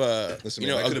have a, Listen, you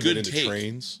know, man, a good take.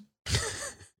 Trains.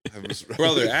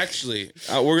 Brother, actually,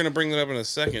 we're going to bring that up in a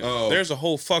second. Oh. There's a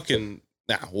whole fucking...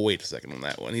 Nah, we'll wait a second on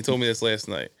that one. He told me this last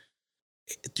night.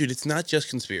 Dude, it's not just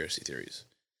conspiracy theories.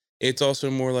 It's also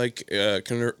more like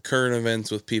current events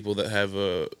with people that have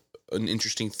an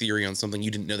interesting theory on something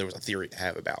you didn't know there was a theory to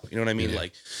have about. You know what I mean? Yeah.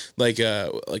 Like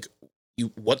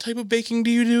you. What type of baking do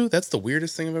you do? That's the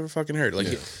weirdest thing I've ever fucking heard. Like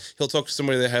he'll talk to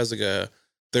somebody that has like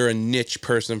they're a niche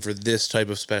person for this type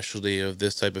of specialty of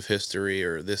this type of history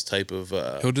or this type of.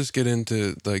 He'll just get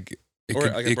into like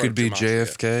it could be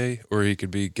JFK, or he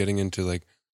could be getting into like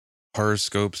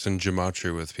horoscopes and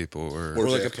gematria with people, or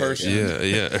like a person,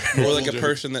 or like a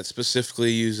person that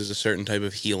specifically uses a certain type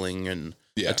of healing and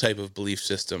a type of belief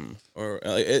system, or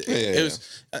it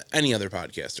was any other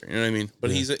podcaster, you know what I mean?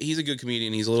 But he's a good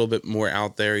comedian. He's a little bit more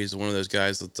out there. He's one of those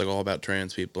guys that's like all about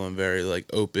trans people and very like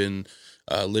open,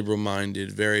 liberal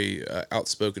minded, very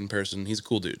outspoken person. He's a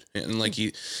cool dude, and like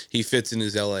he fits in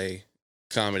his LA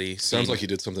comedy scene. Sounds like he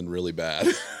did something really bad.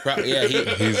 Yeah,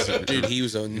 he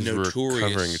was a notorious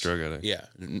recovering drug addict. Yeah,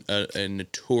 a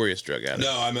notorious drug addict.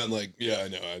 No, I meant like, yeah, I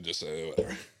know. I just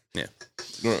whatever. Yeah.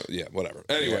 Yeah, whatever.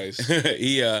 Anyways.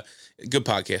 Good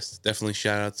podcast. Definitely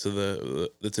shout out to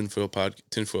the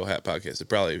Tinfoil Hat podcast. It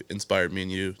probably inspired me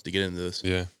and you to get into this.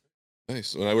 Yeah.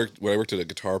 Nice. When I worked at a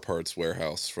guitar parts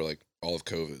warehouse for like all of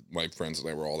COVID, my friends and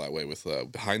I were all that way with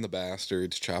Behind the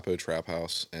Bastards, Chapo Trap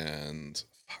House, and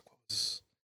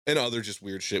other just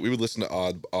weird shit. We would listen to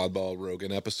oddball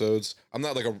Rogan episodes. I'm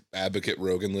not like a advocate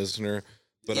Rogan listener,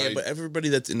 but but everybody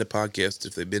that's into podcasts,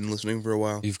 if they've been listening for a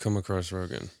while, You've come across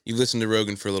Rogan. you've listened to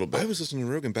Rogan for a little bit. I was listening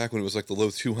to Rogan back when it was like the low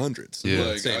 200s. Yeah.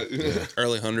 Like, Same.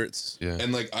 Early hundreds. Yeah.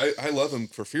 And like I love him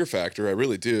for Fear Factor, I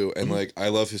really do, and like I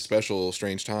love his special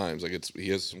Strange Times. Like he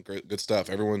has some good stuff.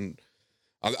 Everyone,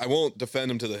 I won't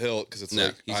defend him to the hilt because it's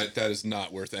that is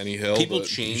not worth any hill. People but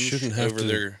change shouldn't have over to-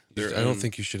 their. I don't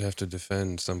think you should have to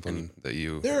defend something that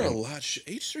you. There are a lot.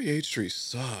 H3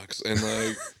 sucks, and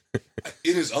like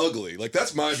it is ugly. Like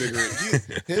that's my bigger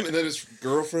him, and then his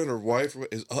girlfriend or wife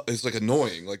is like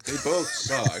annoying. Like they both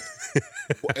suck,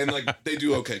 and like they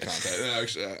do okay content. And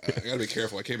actually, I gotta be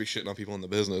careful. I can't be shitting on people in the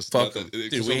business. Fuck Not that- them. 'cause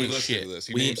Dude, we when ain't listen shit. to this.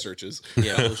 He We name ain't- searches.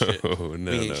 Yeah, bullshit. Oh no, We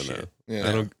no, ain't no! shit. Yeah.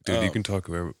 I don't, dude. Oh. You can talk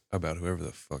about whoever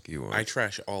the fuck you want. I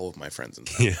trash all of my friends and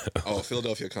yeah. Oh,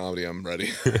 Philadelphia comedy. I'm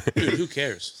ready. dude, who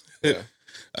cares? Yeah.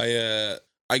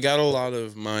 I got a lot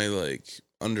of my like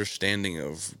understanding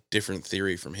of different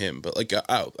theory from him, but like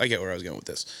I get where I was going with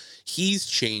this. He's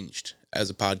changed as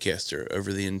a podcaster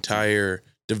over the entire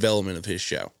development of his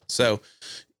show. So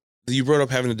you brought up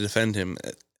having to defend him.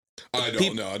 I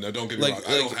don't know. No, don't get me wrong.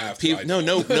 I don't have to.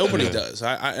 Nobody does.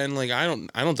 I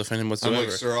don't defend him I'm whatsoever.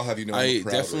 like, sir, I'll have you know. I'm I a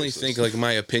proud definitely racist. think like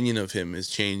my opinion of him has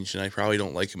changed, and I probably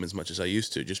don't like him as much as I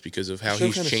used to, just because of how Show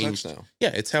he's kinda changed. sucks now.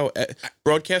 Yeah, it's how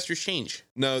broadcasters change.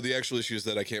 No, the actual issue is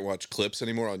that I can't watch clips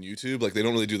anymore on YouTube. Like they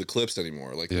don't really do the clips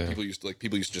anymore. Like Yeah. people used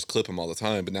to just clip them all the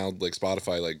time, but now like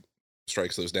Spotify like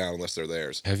strikes those down unless they're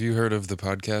theirs. Have you heard of the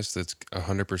podcast that's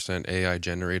 100% AI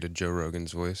generated? Joe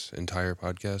Rogan's voice, entire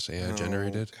podcast AI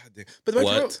generated. God damn. But like,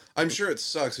 What? I'm sure it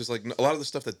sucks. It's like a lot of the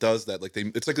stuff that does that. Like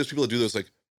it's like those people that do those. Like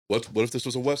what if this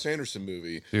was a Wes Anderson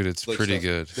movie? Dude, it's Like pretty stuff.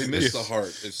 good. They miss the heart.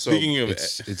 It's so. Speaking of It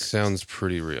sounds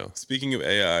pretty real. Speaking of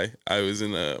AI, I was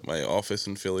in my office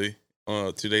in Philly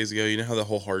 2 days ago. You know how the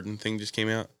whole Harden thing just came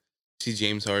out? See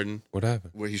James Harden? What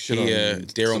happened? where he shit He, on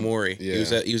Daryl some- Morey. Yeah.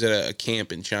 He was at a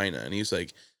camp in China, and he was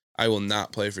like, "I will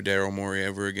not play for Daryl Morey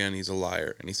ever again. He's a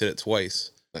liar." And he said it twice.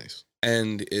 Nice.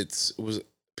 And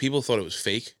people thought it was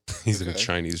fake. He's in a Okay.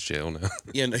 Chinese jail now.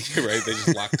 Yeah, no, you're right. They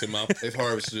just locked him up. They've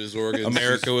harvested his organs.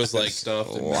 America was like,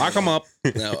 stuffed. lock him up.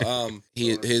 No,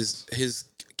 his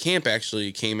camp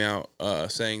actually came out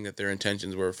saying that their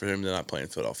intentions were for him to not play in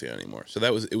Philadelphia anymore. So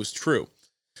it was true,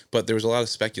 but there was a lot of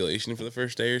speculation for the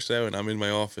first day or so. And I'm in my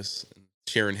office,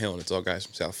 Sharon Hill, and it's all guys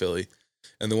from South Philly.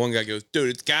 And the one guy goes, "Dude,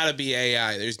 it's got to be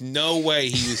AI. There's no way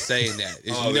he was saying that.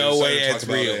 There's no way it's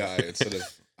real." AI instead of.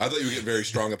 I thought you would get very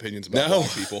strong opinions about No.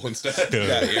 black people instead.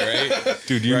 Yeah, you're right.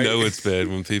 Dude, you Right. know it's bad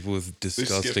when people with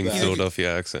disgusting that.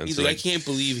 Philadelphia accents. He's are like, I can't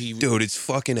believe he. dude, it's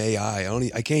fucking AI.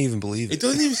 I can't even believe it. It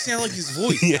doesn't even sound like his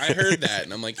voice. Yeah. I heard that,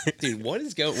 and I'm like, dude, what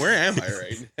is going? Where am I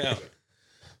right now?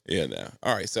 Yeah, no.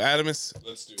 All right, so Adomas,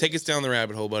 Let's do take us down the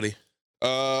rabbit hole, buddy.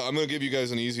 I'm gonna give you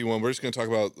guys an easy one. We're just gonna talk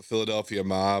about the Philadelphia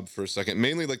mob for a second,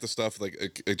 mainly like the stuff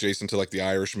like adjacent to like the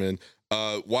Irishman.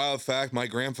 Wild fact: my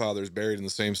grandfather is buried in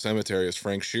the same cemetery as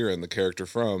Frank Sheeran, the character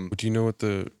from Do you know what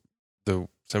the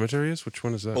cemetery is? Which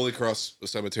one is that? Holy Cross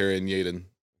Cemetery in Yeadon.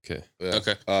 Okay, Yeah.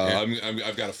 Okay. Yeah.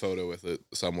 I've got a photo with it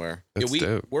somewhere. that's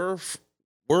dope.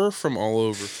 We're from all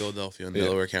over Philadelphia and Yeah.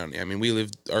 Delaware County. I mean,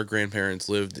 our grandparents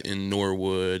lived in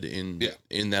Norwood,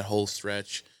 in that whole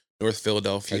stretch, North I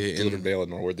Philadelphia. delivered mail in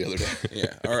Norwood the other day.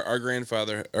 Yeah, our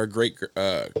grandfather, our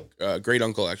great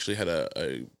uncle actually had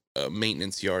a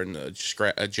maintenance yard and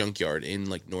a junkyard in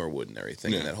like Norwood and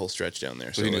everything, and Yeah. that whole stretch down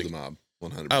there. So he knew like, the mob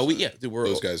 100%. oh, dude, we're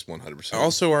those guys 100%.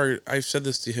 Also, I've said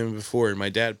this to him before, and my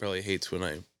dad probably hates when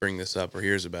I bring this up or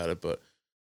hears about it, but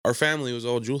our family was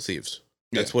all jewel thieves.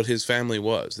 That's what his family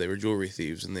was. They were jewelry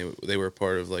thieves, and they were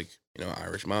part of like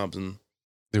Irish mobs, and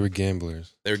They were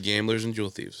gamblers. they were gamblers and jewel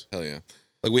thieves. Hell yeah.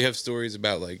 Like we have stories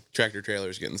about like tractor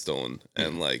trailers getting stolen,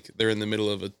 and like they're in the middle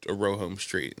of a row home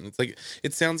street, and it's like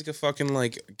it sounds like a fucking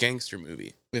like gangster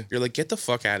movie. Yeah. You're like, get the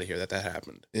fuck out of here that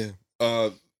happened. Yeah.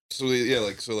 So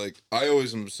I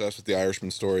always am obsessed with the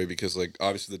Irishman story because like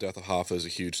obviously the death of Hoffa is a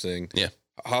huge thing. Yeah.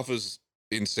 Hoffa's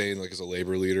insane like as a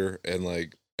labor leader, and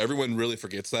like everyone really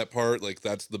forgets that part. Like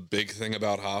that's the big thing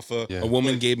about Hoffa. Yeah. A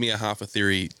woman gave me a Hoffa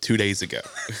theory 2 days ago.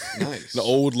 Nice. The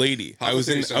old lady. I was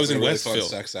in Theory sounds like a really fun Westfield.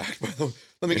 sex act, by the way.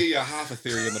 Let me get you a Hoffa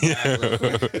theory in the back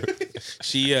real quick.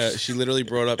 She literally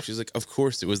brought up, she's like, of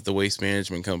course it was the waste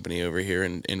management company over here,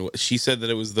 and she said that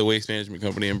it was the waste management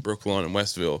company in Brooklawn and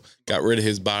Westville got rid of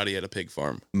his body at a pig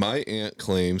farm. My aunt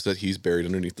claims that he's buried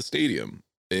underneath the stadium.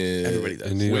 Everybody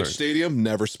does. In New York. Which stadium?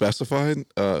 Never specified.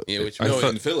 In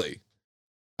Philly.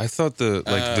 I thought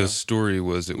the story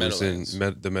was it Meadowlands. was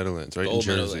in the Meadowlands, right? The In old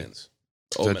Jersey. Meadowlands.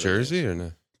 Is that Jersey or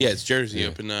no? Yeah, it's Jersey Yeah.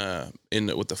 up in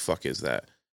what the fuck is that?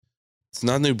 It's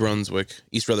not New Brunswick,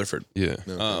 East Rutherford. Yeah.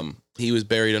 No. He was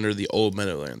buried under the old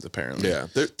Meadowlands, apparently. Yeah.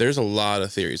 There's a lot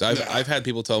of theories. I've had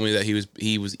people tell me that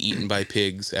he was eaten by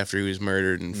pigs after he was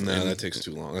murdered. And that takes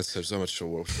too long. That's so much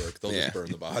work. They'll just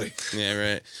burn the body.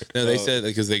 Yeah, right. No, they said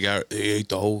because they ate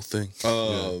the whole thing.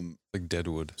 Like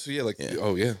Deadwood. So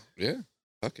yeah.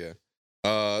 Fuck yeah.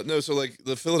 No, so like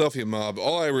the Philadelphia mob,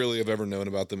 all I really have ever known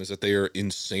about them is that they are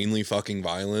insanely fucking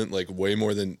violent, like way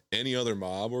more than any other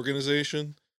mob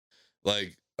organization.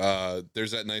 Like, there's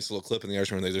that nice little clip in The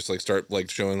Irishman where they just like start like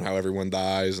showing how everyone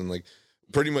dies, and like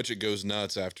pretty much it goes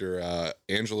nuts after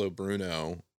Angelo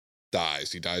Bruno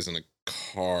dies. He dies in a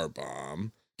car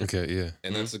bomb. Okay, yeah.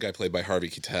 And that's the guy played by Harvey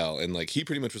Keitel, and like he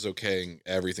pretty much was okaying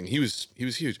everything. He was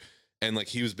huge, and like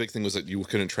his big thing was that you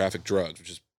couldn't traffic drugs, which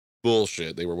is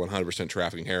bullshit. They were 100%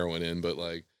 trafficking heroin in, but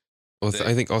like, Well,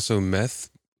 I think also meth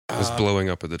was blowing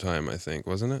up at the time. I think,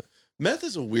 wasn't it? meth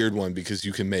is a weird one because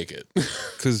you can make it.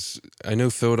 Because I know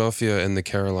Philadelphia and the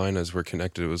Carolinas were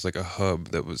connected. It was like a hub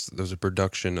there was a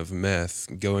production of meth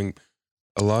going.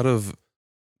 A lot of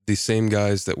the same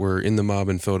guys that were in the mob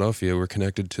in Philadelphia were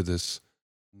connected to this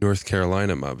North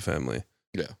Carolina mob family.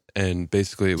 Yeah. And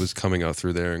basically it was coming out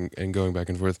through there and going back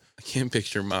and forth. I can't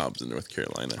picture mobs in North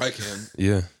Carolina. I can.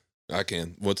 Yeah. I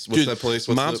can. What's Dude, that place?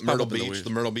 What's mobs the Myrtle pop up in the Beach? weird- The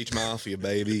Myrtle Beach Mafia,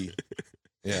 baby.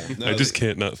 Yeah. No, I just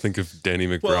can't not think of Danny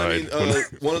McBride. Well, I mean,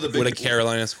 one of the big With a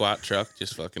Carolina squat truck,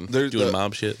 just fucking There's doing the-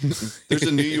 mob shit. There's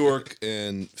a New York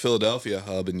and Philadelphia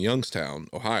hub in Youngstown,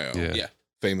 Ohio. Yeah. Yeah.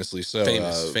 Famously so.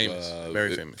 Famous,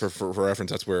 very famous. For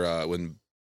reference, that's where when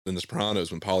in The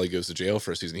Sopranos, when Paulie goes to jail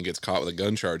for a season, he gets caught with a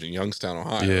gun charge in Youngstown,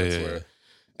 Ohio. Yeah, That's yeah, where, yeah.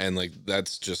 And like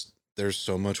that's just there's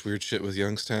so much weird shit with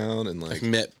Youngstown, and like I've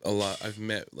met a lot. I've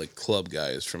met like club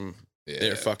guys from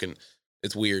they're fucking.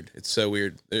 It's weird. It's so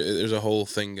weird. There's a whole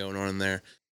thing going on in there.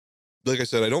 Like I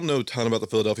said, I don't know a ton about the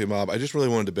Philadelphia mob. I just really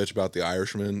wanted to bitch about The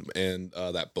Irishman and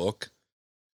that book.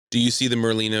 Do you see the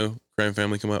Merlino crime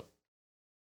family come up?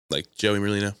 Like Joey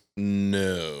Merlino?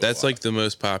 No, That's like the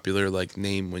most popular like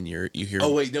name when you hear.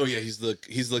 Oh wait, no, yeah, he's like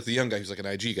the young guy. He's like an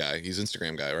IG guy. He's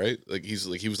Instagram guy, right? Like he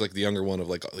was like the younger one of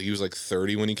like he was like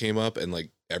 30 when he came up, and like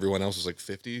everyone else was like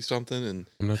 50 something. And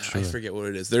I'm not sure. I forget what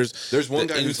it is. There's one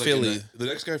guy in who's Philly. like the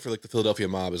next guy for like the Philadelphia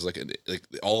mob is like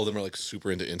all of them are like super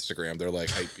into Instagram. They're like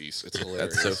hype beasts. It's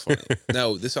hilarious. That's so funny.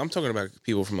 No, I'm talking about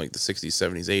people from like the 60s,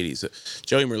 70s, 80s.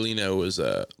 Joey Merlino was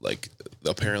like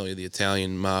apparently the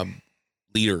Italian mob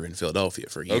leader in Philadelphia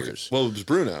for years. Well, it was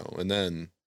Bruno, and then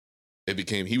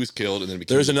he was killed, and then it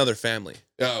became. There's another family.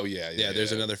 Oh yeah.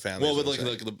 There's another family. Well,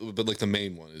 but the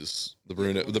main one is the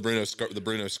Bruno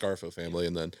Scarfo family,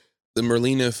 and then the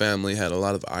Merlino family had a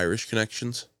lot of Irish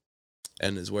connections,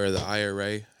 and is where the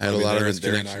IRA had a lot of its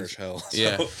they're in connections. Irish hell. So.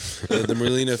 Yeah, the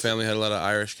Merlino family had a lot of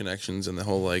Irish connections, and the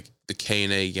whole like the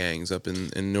K&A gangs up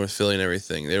in North Philly and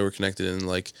everything. They were connected in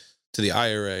like to the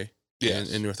IRA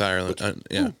in North Ireland.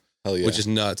 Hell yeah. Which is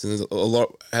nuts, and there's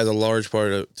has a large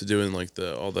part to do in like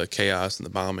all the chaos and the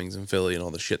bombings in Philly and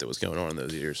all the shit that was going on in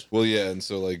those years. Well, yeah, and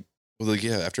so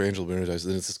after Angelo Bruno dies,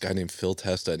 then it's this guy named Phil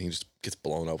Testa, and he just gets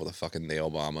blown up with a fucking nail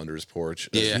bomb under his porch.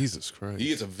 Yeah. Jesus Christ. He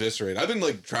gets eviscerated. I've been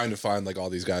like trying to find like all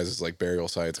these guys as like burial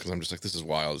sites because I'm just like, this is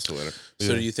wild. It's hilarious.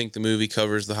 So do you think the movie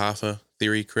covers the Hoffa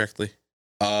theory correctly?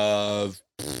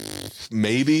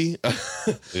 Maybe.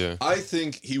 Yeah. I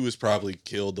think he was probably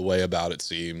killed the way about it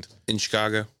seemed. In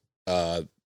Chicago?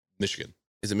 Michigan.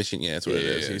 Is it Michigan? Yeah, that's what it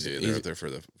is. They're out there for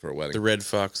a wedding. The Red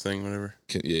Fox thing, whatever.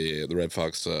 The Red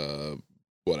Fox,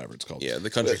 whatever it's called. Yeah, the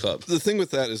country club. The thing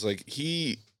with that is like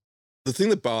the thing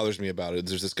that bothers me about it is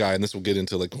there's this guy, and this will get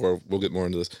into like, or we'll get more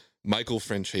into this. Michael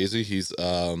Francesi. He's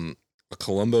a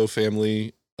Colombo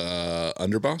family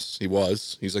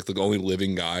underboss. He's like the only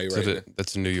living guy right.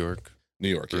 That's in New York. New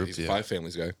York. Group, He's a Five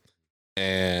Families guy,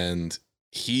 and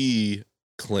he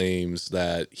claims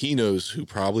that he knows who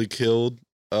probably killed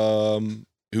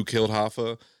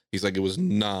Hoffa. He's like, it was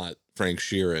not Frank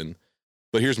Sheeran.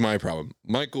 But here's my problem.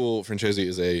 Michael Francesi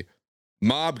is a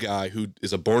mob guy who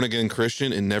is a born-again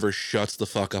Christian and never shuts the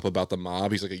fuck up about the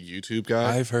mob. He's like a YouTube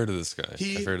guy. I've heard of this guy.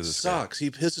 He I've heard of this sucks.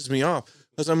 He pisses me off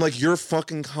because I'm like, you're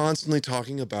fucking constantly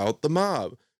talking about the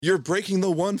mob. You're breaking the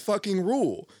one fucking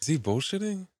rule. Is he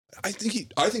bullshitting? I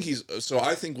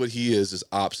think what he is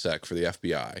OPSEC for the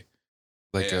FBI.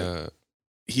 Like And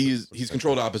he's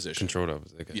controlled opposition. Controlled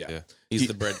opposition. Okay, yeah. He's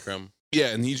the breadcrumb. Yeah,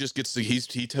 and he just gets to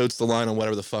he totes the line on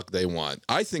whatever the fuck they want.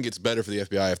 I think it's better for the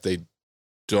FBI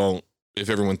if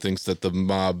everyone thinks that the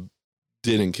mob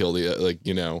didn't kill the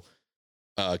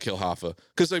kill Hoffa,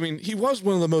 because I mean he was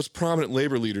one of the most prominent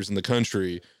labor leaders in the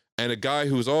country, and a guy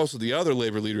who was also the other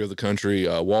labor leader of the country,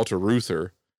 Walter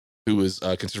Reuther, who was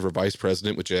considered for vice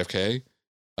president with JFK.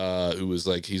 Who was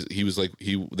like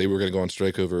they were going to go on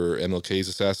strike over MLK's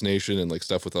assassination and like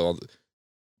stuff with all the,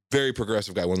 very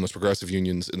progressive guy, one of the most progressive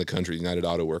unions in the country, United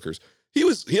Auto Workers. He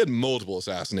had multiple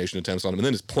assassination attempts on him, and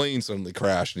then his plane suddenly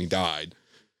crashed and he died.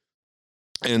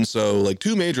 And so like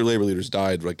 2 major labor leaders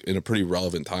died like in a pretty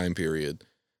relevant time period,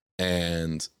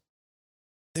 and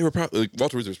they were probably like,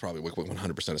 Walter Reuther was probably like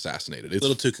 100% assassinated. It's a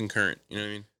little too concurrent, you know what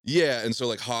I mean? Yeah, and so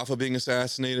like Hoffa being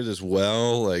assassinated as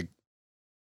well, like.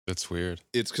 That's weird.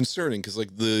 It's concerning because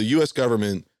like the U.S.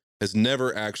 government has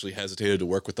never actually hesitated to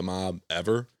work with the mob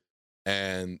ever.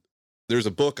 And there's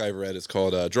a book I've read. It's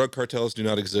called Drug Cartels Do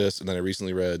Not Exist. And then I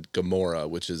recently read Gomorrah,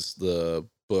 which is the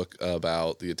book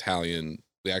about the Italian,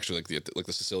 the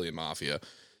Sicilian mafia.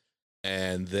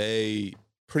 And they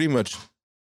pretty much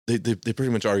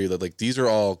argue that like these are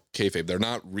all kayfabe. They're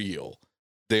not real.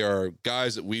 They are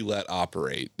guys that we let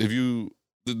operate.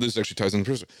 This actually ties in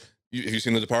person. Have you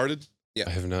seen The Departed? Yeah.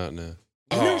 I have not, no.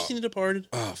 You've never seen The Departed?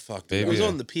 Oh, fuck. Dude. It was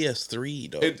on the PS3,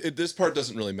 dog. This part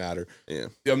doesn't really matter. Yeah.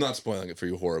 I'm not spoiling it for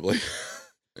you horribly.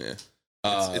 Yeah.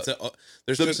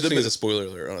 There's no such thing as a spoiler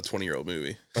alert on a 20-year-old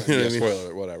movie. You know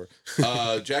spoiler alert, whatever.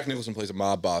 Jack Nicholson plays a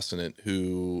mob boss in it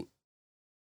who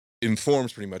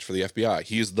informs pretty much for the FBI.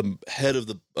 He is the head of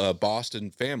the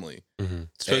Boston family. Mm-hmm.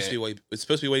 It's supposed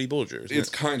to be Whitey Bulger. It's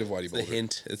kind of Whitey Bulger.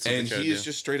 It's a hint. And he is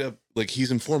just straight up like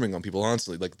he's informing on people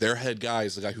honestly. Like their head guy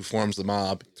is the guy who forms the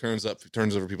mob, turns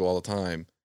over people all the time,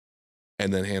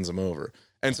 and then hands them over.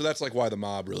 And so that's like why the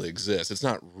mob really exists. It's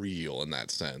not real in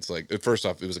that sense. Like first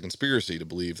off, it was a conspiracy to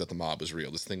believe that the mob is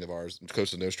real. This thing of ours,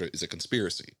 Cosa Nostra, is a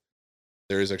conspiracy.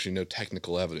 There is actually no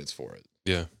technical evidence for it.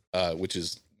 Yeah. Which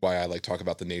is why I like talk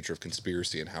about the nature of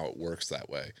conspiracy and how it works that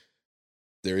way.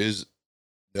 There is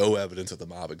no evidence that the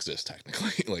mob exists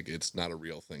technically. Like it's not a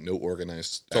real thing. No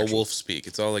organized. It's all wolf speak.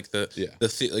 It's all like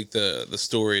the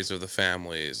stories of the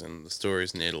families and the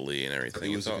stories in Italy and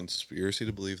everything. It was a conspiracy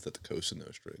to believe that the Cosa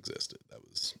Nostra existed.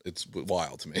 It's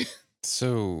wild to me.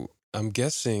 So I'm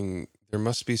guessing there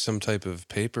must be some type of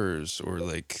papers or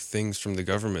like things from the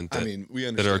government that,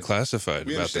 that are classified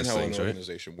about these things, right? We understand how an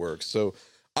organization works. So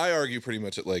I argue pretty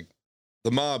much that like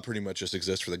the mob pretty much just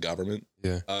exists for the government.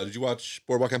 Yeah. Did you watch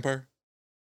Boardwalk Empire?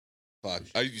 Fuck.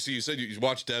 You said you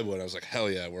watched Deadwood. I was like,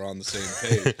 hell yeah, we're on the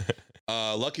same page.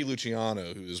 Lucky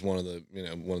Luciano, who is one of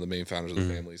the main founders of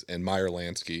the families, and Meyer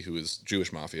Lansky, who is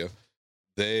Jewish mafia,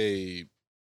 they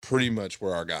pretty much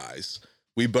were our guys.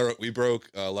 We broke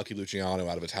Lucky Luciano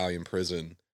out of Italian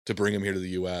prison to bring him here to the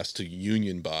U.S. to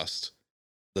union bust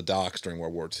the docks during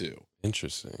World War II.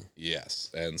 Interesting. Yes.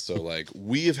 And so like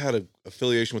we have had an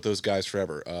affiliation with those guys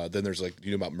forever. Then there's like,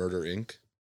 you know about Murder Inc?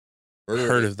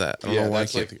 Heard of that. I don't know why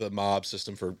that's like the mob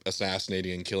system for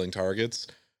assassinating and killing targets.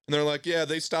 And they're like, yeah,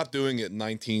 they stopped doing it in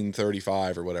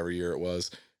 1935 or whatever year it was.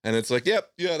 And it's like,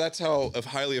 yep, yeah, that's how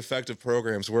highly effective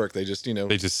programs work. They just,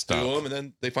 stop do them, and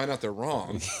then they find out they're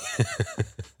wrong,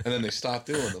 and then they stop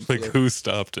doing them. Like who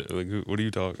stopped it? Like what are you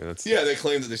talking? They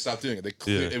claim that they stopped doing it.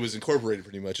 It was incorporated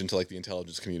pretty much into like the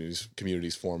intelligence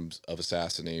community's forms of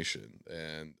assassination,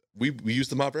 and we use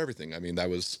the mob for everything. I mean,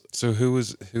 that was so. Who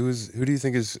do you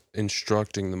think is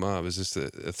instructing the mob? Is this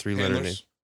a 3-letter name?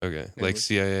 Okay, handlers. Like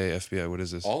CIA, FBI. What is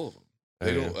this? All of them.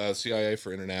 They don't CIA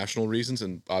for international reasons,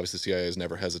 and obviously CIA has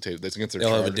never hesitated. That's against their They'll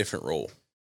charter. have a different role.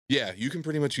 Yeah, you can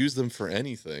pretty much use them for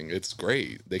anything. It's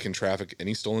great. They can traffic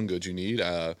any stolen goods you need.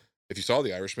 If you saw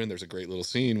The Irishman, there's a great little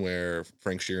scene where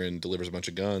Frank Sheeran delivers a bunch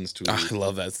of guns to. I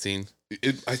love that scene.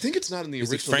 I think it's not in the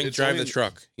original. Like, Frank, drive the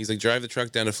truck. He's like, drive the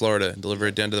truck down to Florida and deliver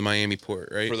it down to the Miami port,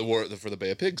 right? For the Bay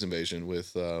of Pigs invasion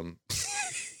with.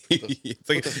 It's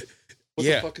like. What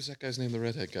the fuck is that guy's name? The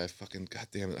redhead guy. Fucking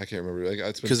goddamn it, I can't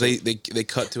remember. Because they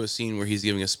cut to a scene where he's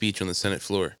giving a speech on the Senate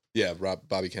floor. Yeah,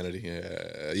 Bobby Kennedy.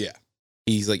 Yeah.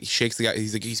 He's like, he shakes the guy.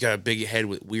 He's like, he's got a big head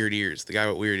with weird ears. The guy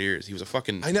with weird ears. He was a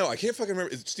fucking. I know. I can't fucking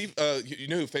remember. Steve. You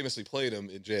know who famously played him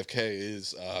in JFK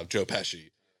is Joe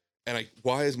Pesci. And I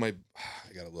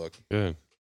gotta look. Yeah.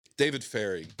 David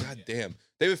Ferry. God damn.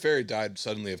 David Ferry died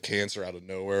suddenly of cancer out of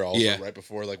nowhere. Also, right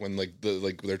before when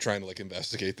they're trying to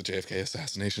investigate the JFK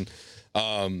assassination.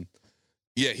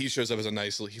 He shows up as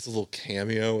he's a little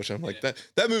cameo, which I'm like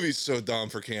that movie's so dumb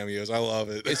for cameos. I love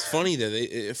it. It's funny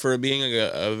that for being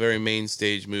a very main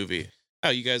stage movie. Oh,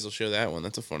 you guys will show that one.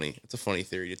 That's a funny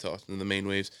theory to toss into the main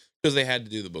waves. Because they had to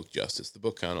do the book justice. The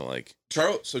book kind of like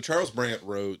Charles Brandt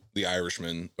wrote The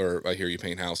Irishman, or I Hear You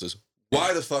Paint Houses.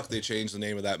 Why the fuck they changed the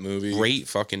name of that movie? Great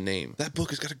fucking name. That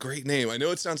book has got a great name. I know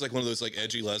it sounds like one of those like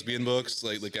edgy lesbian books,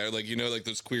 like you know, like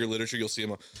those queer literature. You'll see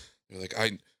them. They're like,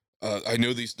 I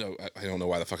know these. No, I don't know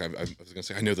why the fuck I was gonna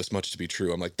say I know this much to be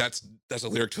true. I'm like, that's a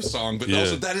lyric to a song, but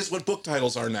also that is what book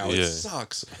titles are now. It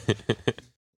sucks.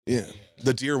 Yeah.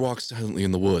 The deer walks silently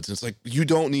in the woods. And it's like, you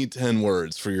don't need 10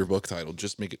 words for your book title.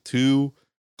 Just make it 2,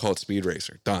 call it Speed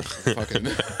Racer. Done. Fucking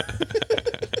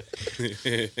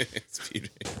Speed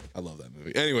Racer. I love that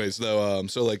movie. Anyways, though,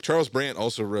 so like Charles Brandt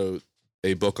also wrote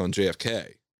a book on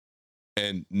JFK.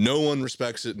 And no one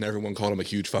respects it, and everyone called him a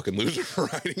huge fucking loser for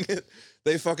writing it.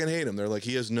 They fucking hate him. They're like,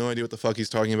 he has no idea what the fuck he's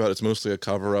talking about. It's mostly a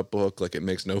cover-up book. Like, it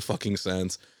makes no fucking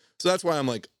sense. So that's why I'm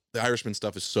like, the Irishman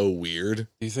stuff is so weird.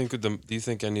 Do you think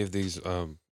any of these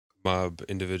mob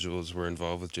individuals were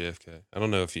involved with JFK? I don't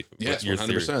know if you. Yes,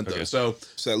 100%. Though. Okay. So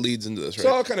that leads into this, right?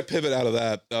 So I'll kind of pivot out of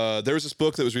that. There was this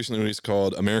book that was recently released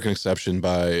called American Exception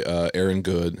by Aaron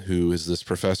Good, who is this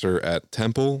professor at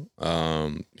Temple.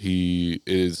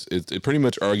 It pretty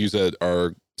much argues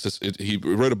that he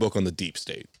wrote a book on the deep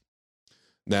state.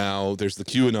 Now, there's the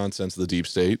QAnon sense of the deep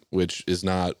state, which is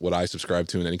not what I subscribe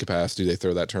to in any capacity. They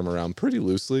throw that term around pretty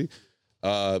loosely,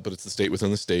 but it's the state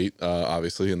within the state,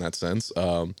 obviously, in that sense.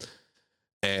 And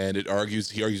he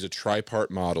argues a tripart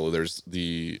model. There's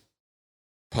the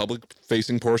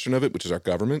public-facing portion of it, which is our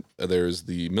government. There's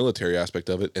the military aspect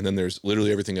of it, and then there's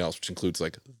literally everything else, which includes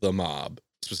like the mob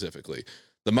specifically.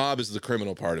 The mob is the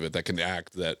criminal part of it that can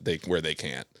act where they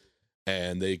can't,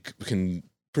 and they can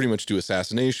pretty much do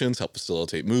assassinations, help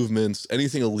facilitate movements,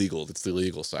 anything illegal. That's the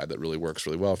illegal side that really works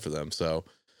really well for them. So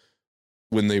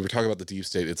when they were talking about the deep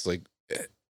state, it's like,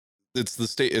 it's the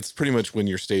state. It's pretty much when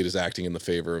your state is acting in the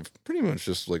favor of pretty much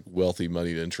just like wealthy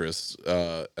moneyed interests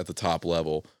at the top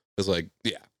level. It's like,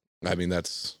 yeah, I mean,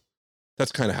 that's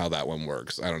kind of how that one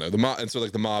works. I don't know. And so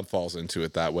like the mob falls into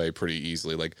it that way pretty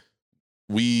easily. Like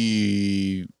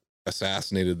we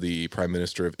assassinated the prime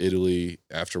minister of Italy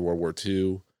after World War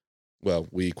II. Well,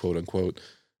 we quote unquote,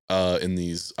 in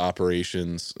these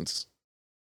operations. It's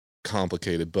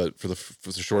complicated, but for the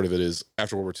short of it is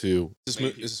after World War II. Is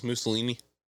this Mussolini?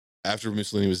 After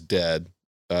Mussolini was dead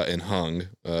and hung,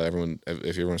 everyone,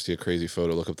 if you ever want to see a crazy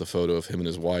photo, look up the photo of him and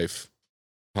his wife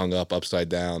hung up upside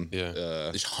down.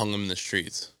 Yeah, just hung him in the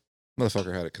streets.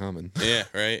 Motherfucker had it coming. Yeah,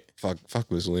 right.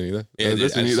 Fuck Mussolini.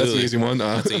 That's an easy one.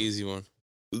 That's an easy one.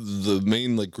 The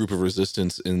main like group of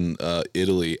resistance in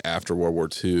Italy after World War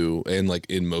II and like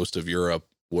in most of Europe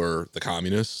were the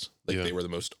communists. Like they were the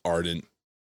most ardent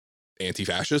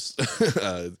anti-fascists.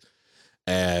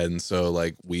 And so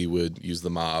like we would use the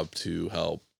mob to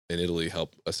help in Italy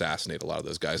help assassinate a lot of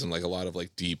those guys, and like a lot of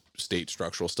like deep state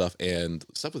structural stuff and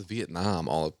stuff with Vietnam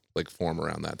all like form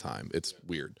around that time. It's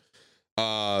weird.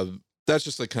 That's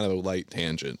just like kind of a light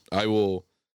tangent. I will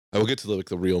get to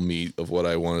the real meat of what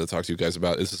I wanted to talk to you guys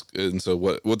about. And so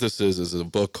what this is a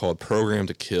book called Program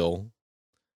to Kill: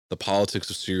 The Politics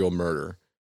of Serial Murder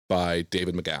by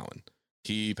David McGowan.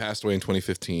 He passed away in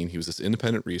 2015. He was this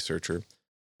independent researcher.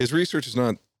 His research is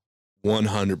not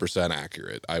 100%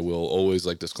 accurate. I will always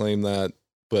like disclaim that,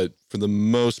 but for the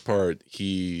most part,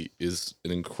 he is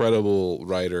an incredible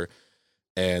writer.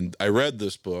 And I read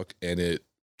this book and it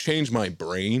changed my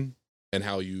brain and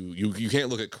how you can't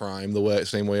look at crime the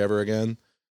same way ever again.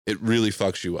 It really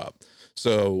fucks you up.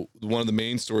 So one of the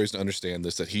main stories to understand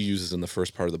this that he uses in the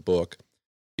first part of the book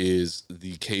is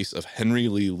the case of Henry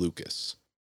Lee Lucas.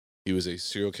 He was a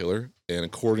serial killer, and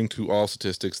according to all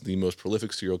statistics, the most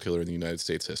prolific serial killer in the United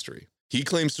States history. He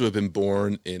claims to have been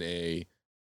born in a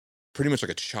pretty much like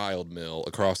a child mill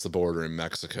across the border in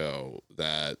Mexico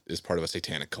that is part of a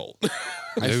satanic cult.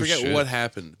 I forget what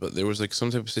happened, but there was like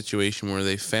some type of situation where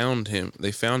they found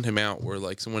him out where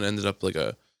like someone ended up like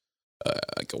a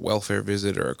welfare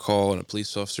visit or a call, and a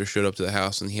police officer showed up to the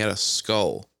house and he had a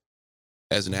skull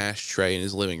as an ashtray in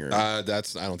his living room. I don't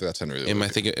think that's Henry Lee. Am I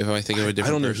thinking of a different person? I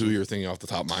don't know who you're thinking off the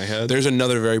top of my head. There's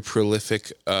another very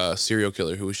prolific serial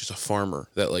killer who was just a farmer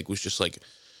that like was just like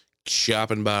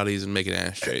chopping bodies and making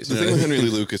ashtrays. The thing with Henry Lee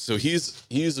Lucas, so he's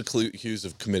accused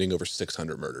of committing over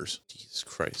 600 murders. Jesus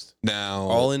Christ! Now,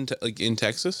 all in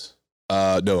Texas?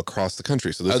 No, across the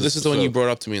country. So this is the one you brought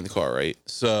up to me in the car, right?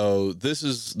 So this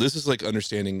is like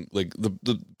understanding like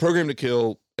the Program to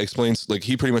Kill explains, like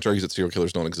he pretty much argues that serial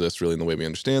killers don't exist really in the way we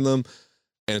understand them,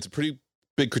 and it's a pretty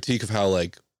big critique of how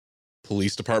like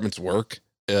police departments work.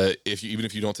 Even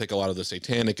if you don't take a lot of the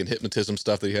satanic and hypnotism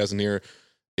stuff that he has in here,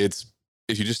 if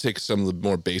you just take some of the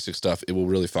more basic stuff, it will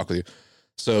really fuck with you.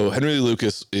 So Henry Lee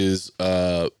Lucas is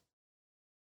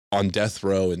on death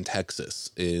row in Texas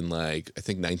in like, I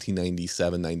think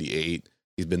 1997, 98.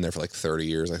 He's been there for like 30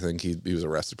 years. I think he was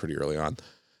arrested pretty early on.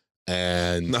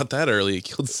 And not that early. He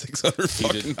killed 600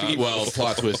 fucking people. well,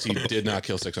 plot twist, he did not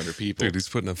kill 600 people. Dude, he's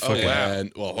putting up fucking...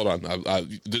 And, well, hold on.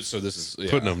 So this is... Yeah.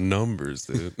 Putting up numbers,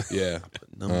 dude. Yeah.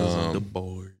 Numbers on the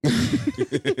board.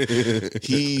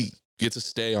 He gets a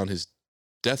stay on his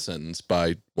death sentence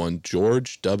by one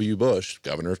George W. Bush,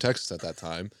 governor of Texas at that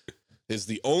time, is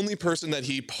the only person that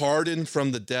he pardoned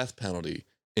from the death penalty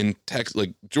in Texas.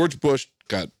 Like, George Bush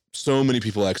got so many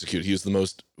people executed. He was the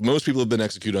most people have been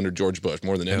executed under George Bush,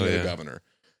 more than any other governor.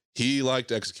 He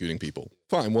liked executing people.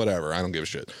 Fine, whatever. I don't give a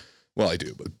shit. Well, I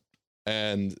do, but.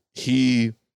 And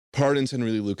he pardons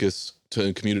Henry Lee Lucas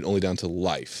to commute it only down to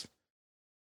life.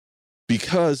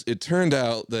 Because it turned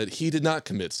out that he did not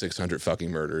commit 600 fucking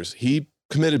murders. He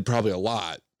committed probably a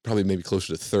lot, probably maybe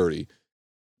closer to 30.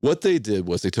 What they did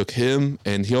was they took him,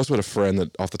 and he also had a friend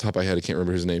that off the top of my head, I can't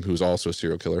remember his name, who was also a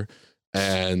serial killer.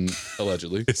 And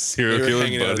allegedly serial killer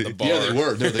hanging out at the bar. Yeah, they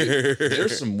were. No,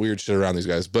 there's some weird shit around these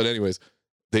guys. But anyways,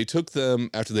 they took them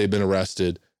after they'd been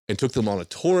arrested and took them on a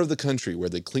tour of the country where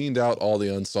they cleaned out all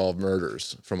the unsolved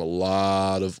murders from a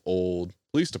lot of old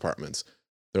police departments.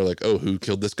 They're like, oh, who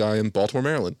killed this guy in Baltimore,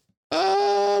 Maryland?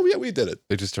 Oh, yeah, we did it.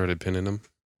 They just started pinning him.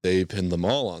 They pinned them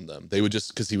all on them. They would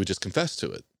just, because he would just confess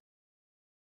to it.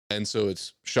 And so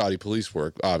it's shoddy police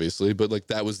work, obviously, but like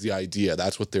that was the idea.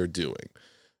 That's what they're doing.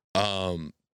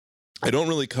 I don't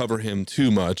really cover him too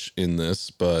much in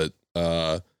this, but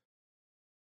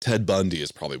Ted Bundy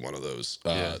is probably one of those.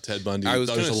 Ted Bundy, I was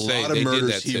there's a say, lot of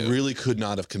murders he really could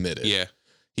not have committed. Yeah.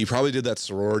 He probably did that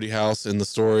sorority house in the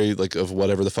story, like of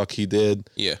whatever the fuck he did.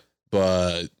 Yeah.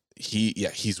 But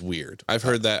he's weird. I've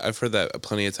heard that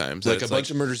plenty of times. Like a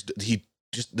bunch of murders,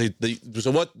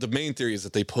 so what the main theory is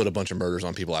that they put a bunch of murders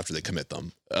on people after they commit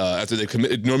them. After they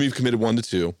commit, normally you've committed 1 to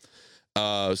 2.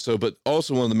 But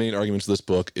also one of the main arguments of this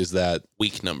book is that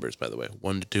weak numbers, by the way,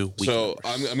 1 to 2. Weak so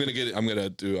numbers. I'm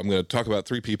gonna talk about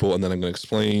 3 people, and then I'm gonna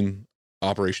explain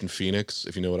Operation Phoenix.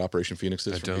 If you know what Operation Phoenix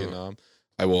is from Vietnam,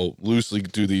 I will loosely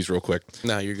do these real quick.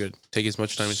 No, you're good. Take as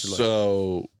much time as you like.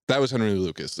 So that was Henry Lee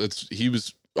Lucas. He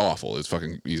was awful. It's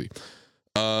fucking easy.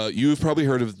 You've probably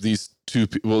heard of these 2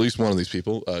 people, well, at least one of these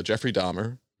people, Jeffrey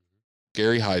Dahmer,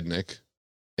 Gary Heidnik,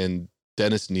 and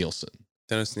Dennis Nielsen.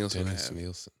 Dennis Nielsen.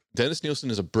 Dennis Nielsen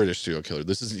is a British serial killer.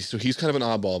 So he's kind of an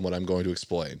oddball in what I'm going to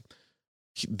explain.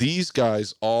 These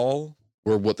guys all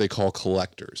were what they call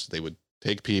collectors. They would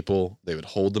take people, they would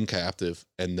hold them captive,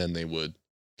 and then they would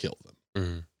kill them.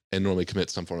 Mm-hmm. And normally commit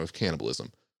some form of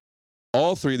cannibalism.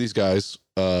 All 3 of these guys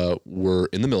were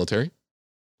in the military.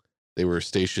 They were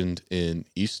stationed in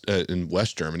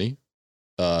West Germany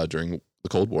during the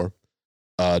Cold War.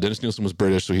 Dennis Nielsen was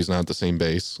British, so he's not at the same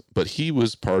base, but he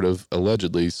was part of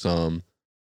allegedly some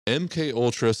MK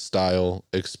Ultra style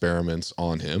experiments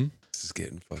on him. This is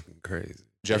getting fucking crazy.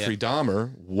 Jeffrey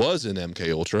Dahmer was in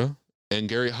MK Ultra, and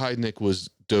Gary Heidnik was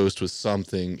dosed with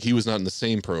something. He was not in the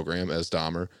same program as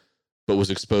Dahmer, but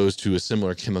was exposed to a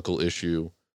similar chemical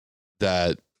issue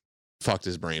that fucked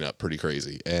his brain up pretty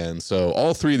crazy. And so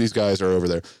all 3 of these guys are over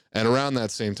there. And around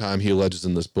that same time, he alleges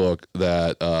in this book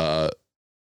that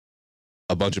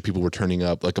a bunch of people were turning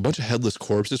up, like a bunch of headless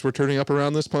corpses were turning up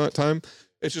around this time.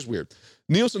 It's just weird.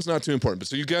 Nielsen's not too important, but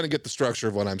so you got to get the structure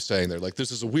of what I'm saying there. Like,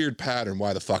 this is a weird pattern.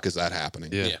 Why the fuck is that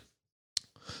happening? Yeah.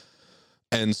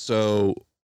 And so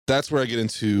that's where I get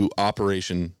into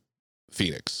Operation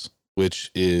Phoenix, which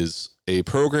is a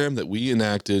program that we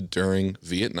enacted during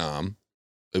Vietnam.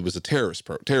 It was a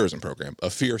terrorism program, a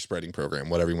fear-spreading program,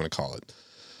 whatever you want to call it,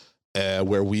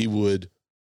 where we would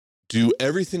do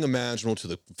everything imaginable to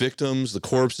the victims, the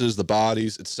corpses, the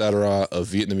bodies, etc., of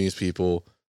Vietnamese people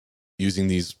using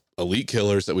these elite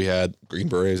killers that we had, Green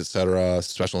Berets, etc.,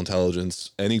 special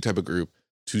intelligence, any type of group,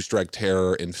 to strike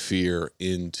terror and fear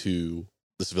into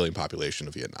the civilian population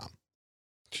of Vietnam.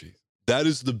 Jeez. That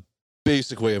is the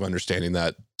basic way of understanding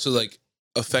that. So, like,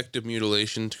 effective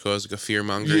mutilation to cause like a fear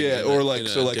mongering. Yeah, or like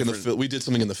we did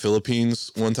something in the Philippines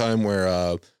one time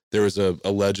where there was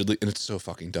allegedly, and it's so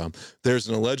fucking dumb. There's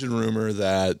an alleged rumor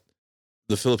that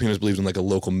the Filipinos believed in like a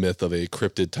local myth of a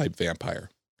cryptid type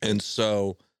vampire, and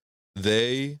so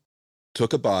they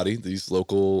took a body. These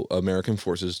local American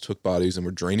forces took bodies and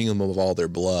were draining them of all their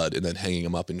blood and then hanging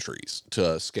them up in trees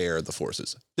to scare the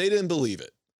forces. They didn't believe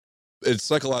it. It's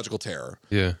psychological terror.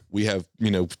 Yeah. We have,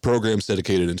 programs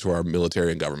dedicated into our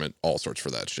military and government, all sorts for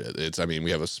that shit.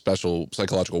 We have a special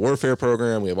psychological warfare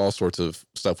program. We have all sorts of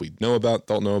stuff we know about,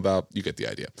 don't know about. You get the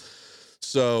idea.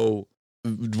 So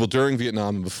well, during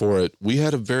Vietnam and before it, we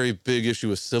had a very big issue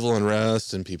with civil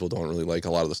unrest, and people don't really like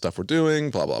a lot of the stuff we're doing,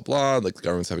 blah, blah, blah. Like, the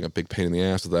government's having a big pain in the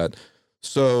ass with that.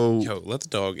 So... Yo, let the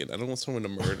dog in. I don't want someone to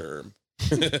murder him.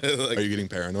 Like, are you getting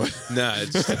paranoid? Nah,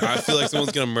 I feel like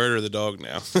someone's going to murder the dog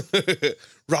now.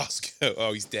 Roscoe.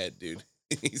 Oh, he's dead, dude.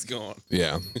 He's gone.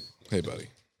 Yeah. Hey, buddy.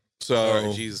 So... All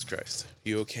right, Jesus Christ.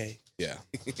 You okay? Yeah.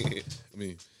 I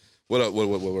mean... Where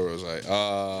was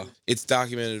I? It's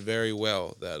documented very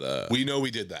well that we know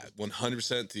we did that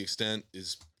 100%. The extent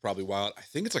is probably wild. I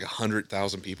think it's like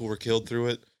 100,000 people were killed through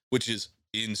it, which is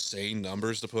insane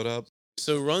numbers to put up.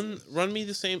 So run me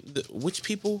the same. Which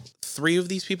people? 3 of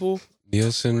these people?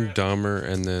 Nielsen, Dahmer,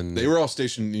 and then They were all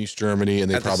stationed in East Germany, and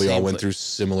they At the probably all same went place. through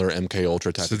similar MK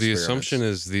Ultra type. So the experiments. assumption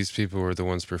is these people were the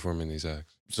ones performing these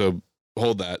acts. So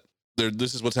hold that.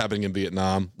 This is what's happening in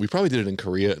Vietnam. We probably did it in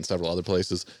Korea and several other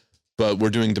places. But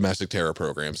we're doing domestic terror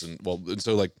programs. And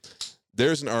so like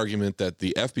there's an argument that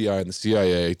the FBI and the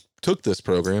CIA took this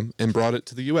program and brought it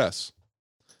to the US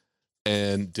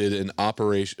and did an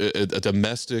operation, a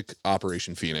domestic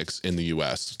Operation Phoenix in the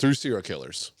US through serial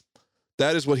killers.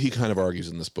 That is what he kind of argues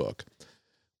in this book.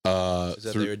 Is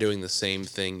that they were doing the same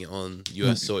thing on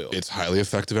U.S. soil? It's highly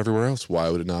effective everywhere else. Why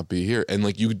would it not be here? And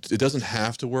like it doesn't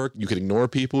have to work. You can ignore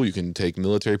people. You can take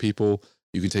military people.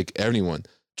 You can take anyone.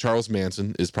 Charles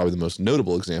Manson is probably the most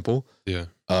notable example. Yeah.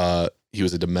 He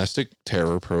was a domestic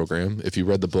terror program. If you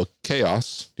read the book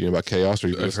Chaos, do you know about Chaos? Or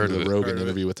you I've heard listened to of the it. Rogan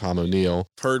interview with Tom O'Neill?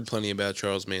 Heard plenty about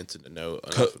Charles Manson to know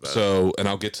enough about it. And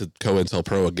I'll get to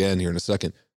COINTELPRO again here in a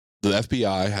second. The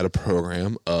FBI had a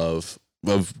program of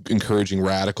encouraging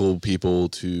radical people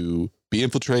to be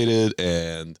infiltrated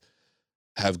and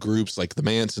have groups like the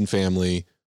Manson family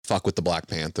fuck with the Black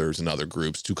Panthers and other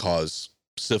groups to cause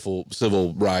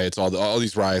civil riots, all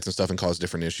these riots and stuff, and cause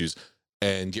different issues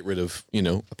and get rid of,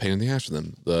 a pain in the ass for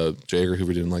them. The J. Edgar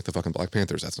Hoover didn't like the fucking Black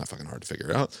Panthers. That's not fucking hard to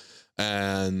figure out.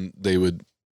 And they would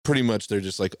pretty much, they're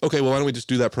just like, okay, well, why don't we just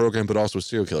do that program, but also with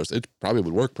serial killers? It probably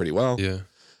would work pretty well. Yeah.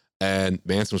 And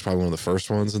Manson was probably one of the first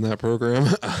ones in that program.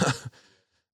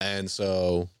 And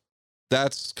so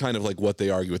that's kind of like what they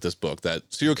argue with this book,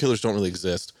 that serial killers don't really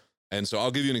exist. And so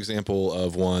I'll give you an example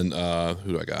of one.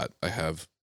 Who do I got?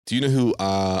 Do you know who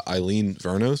Eileen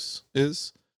Vernos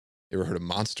is? You ever heard of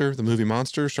Monster, the movie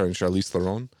Monster, starring Charlize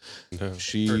Theron? No.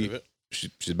 Heard of it.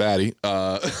 She's a baddie.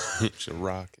 She's a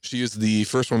rock. She is the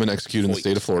first woman executed in the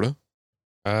state of Florida.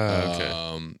 Okay.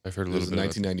 I've heard a little bit. It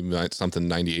was a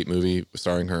 1998 movie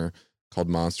starring her called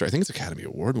Monster. I think it's Academy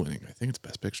Award winning. I think it's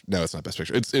Best Picture. No, it's not Best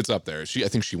Picture. It's up there. I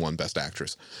think she won Best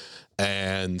Actress.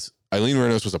 And Eileen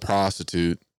Vernos was a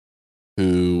prostitute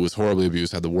who was horribly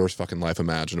abused, had the worst fucking life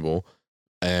imaginable.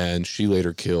 And she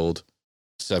later killed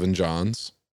 7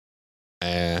 Johns.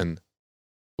 And,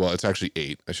 well, it's actually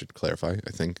 8, I should clarify,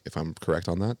 I think, if I'm correct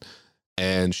on that.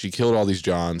 And she killed all these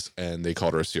Johns, and they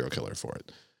called her a serial killer for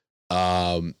it.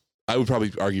 I would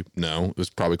probably argue, no, it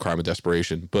was probably crime of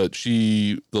desperation. But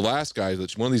one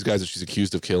of these guys that she's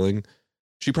accused of killing,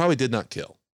 she probably did not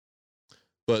kill.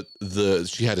 But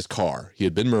she had his car. He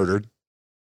had been murdered,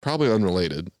 probably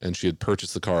unrelated, and she had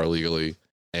purchased the car illegally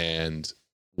and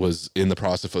was in the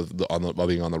process of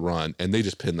being on the run, and they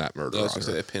just pinned that murder on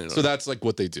her. So that's like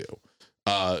what they do.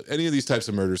 Any of these types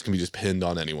of murders can be just pinned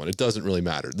on anyone. It doesn't really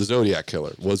matter. The Zodiac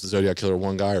Killer, was the Zodiac Killer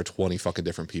one guy or 20 fucking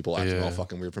different people acting all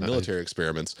fucking weird for military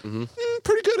experiments?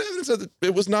 Pretty good evidence that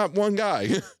it was not one guy.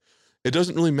 It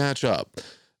doesn't really match up.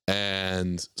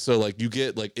 And so like you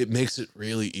get like, it makes it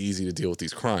really easy to deal with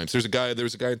these crimes. There was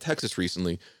a guy in Texas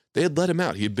recently. They had let him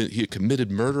out. He had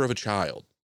committed murder of a child.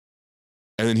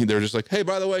 And then they're just like, hey,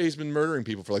 by the way, he's been murdering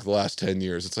people for like the last 10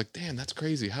 years. It's like, damn, that's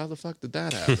crazy. How the fuck did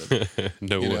that happen?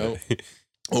 No way.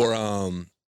 Or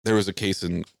there was a case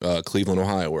in Cleveland,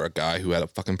 Ohio, where a guy who had a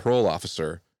fucking parole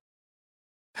officer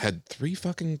had 3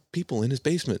 fucking people in his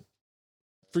basement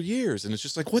for years. And it's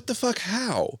just like, what the fuck?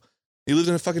 How? He lived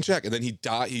in a fucking shack. And then he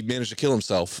died. He managed to kill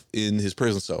himself in his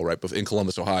prison cell, right? In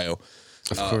Columbus, Ohio.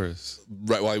 Of course.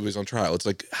 Right while he was on trial. It's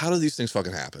like, how do these things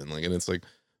fucking happen? Like, and it's like,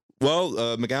 well,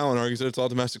 McGowan argues that it's all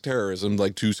domestic terrorism,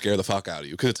 like to scare the fuck out of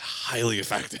you, because it's highly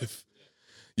effective.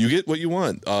 You get what you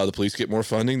want. The police get more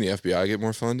funding. The FBI get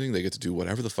more funding. They get to do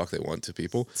whatever the fuck they want to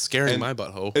people. Scaring my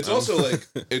butthole. It's also like,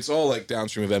 it's all like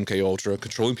downstream of MK Ultra,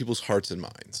 controlling people's hearts and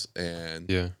minds,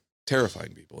 and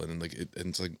terrifying people. And like,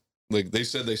 it's like they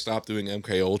said they stopped doing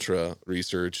MK Ultra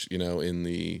research, in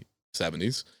the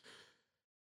 70s.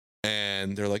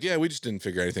 And they're like, yeah, we just didn't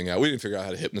figure anything out. We didn't figure out how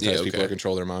to hypnotize people or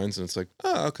control their minds. And it's like,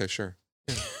 oh, okay, sure.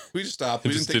 Yeah. We just stopped.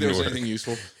 We didn't think there was anything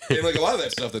useful. And like a lot of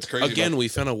that stuff that's crazy. Again, we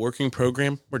found a working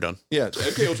program. We're done. Yeah,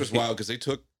 MK Ultra's wild because they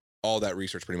took all that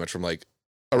research pretty much from like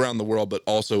around the world, but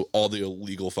also all the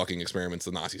illegal fucking experiments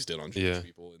the Nazis did on Jewish Yeah.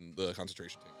 people in the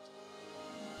concentration camps.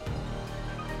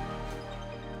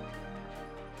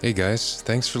 Hey guys,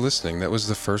 thanks for listening. That was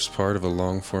the first part of a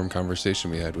long-form conversation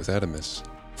we had with Adomas.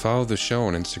 Follow the show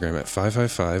on Instagram at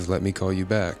 555 Let Me Call You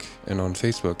Back and on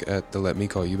Facebook at the Let Me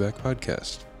Call You Back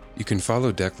podcast. You can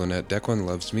follow Declan at Declan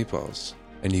Loves Meatballs,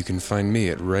 and you can find me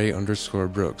at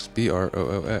Ray_Brooks,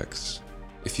 BROOX.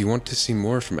 If you want to see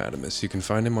more from Adomas, you can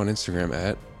find him on Instagram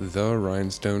at The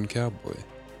Rhinestone Cowboy.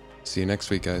 See you next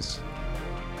week, guys.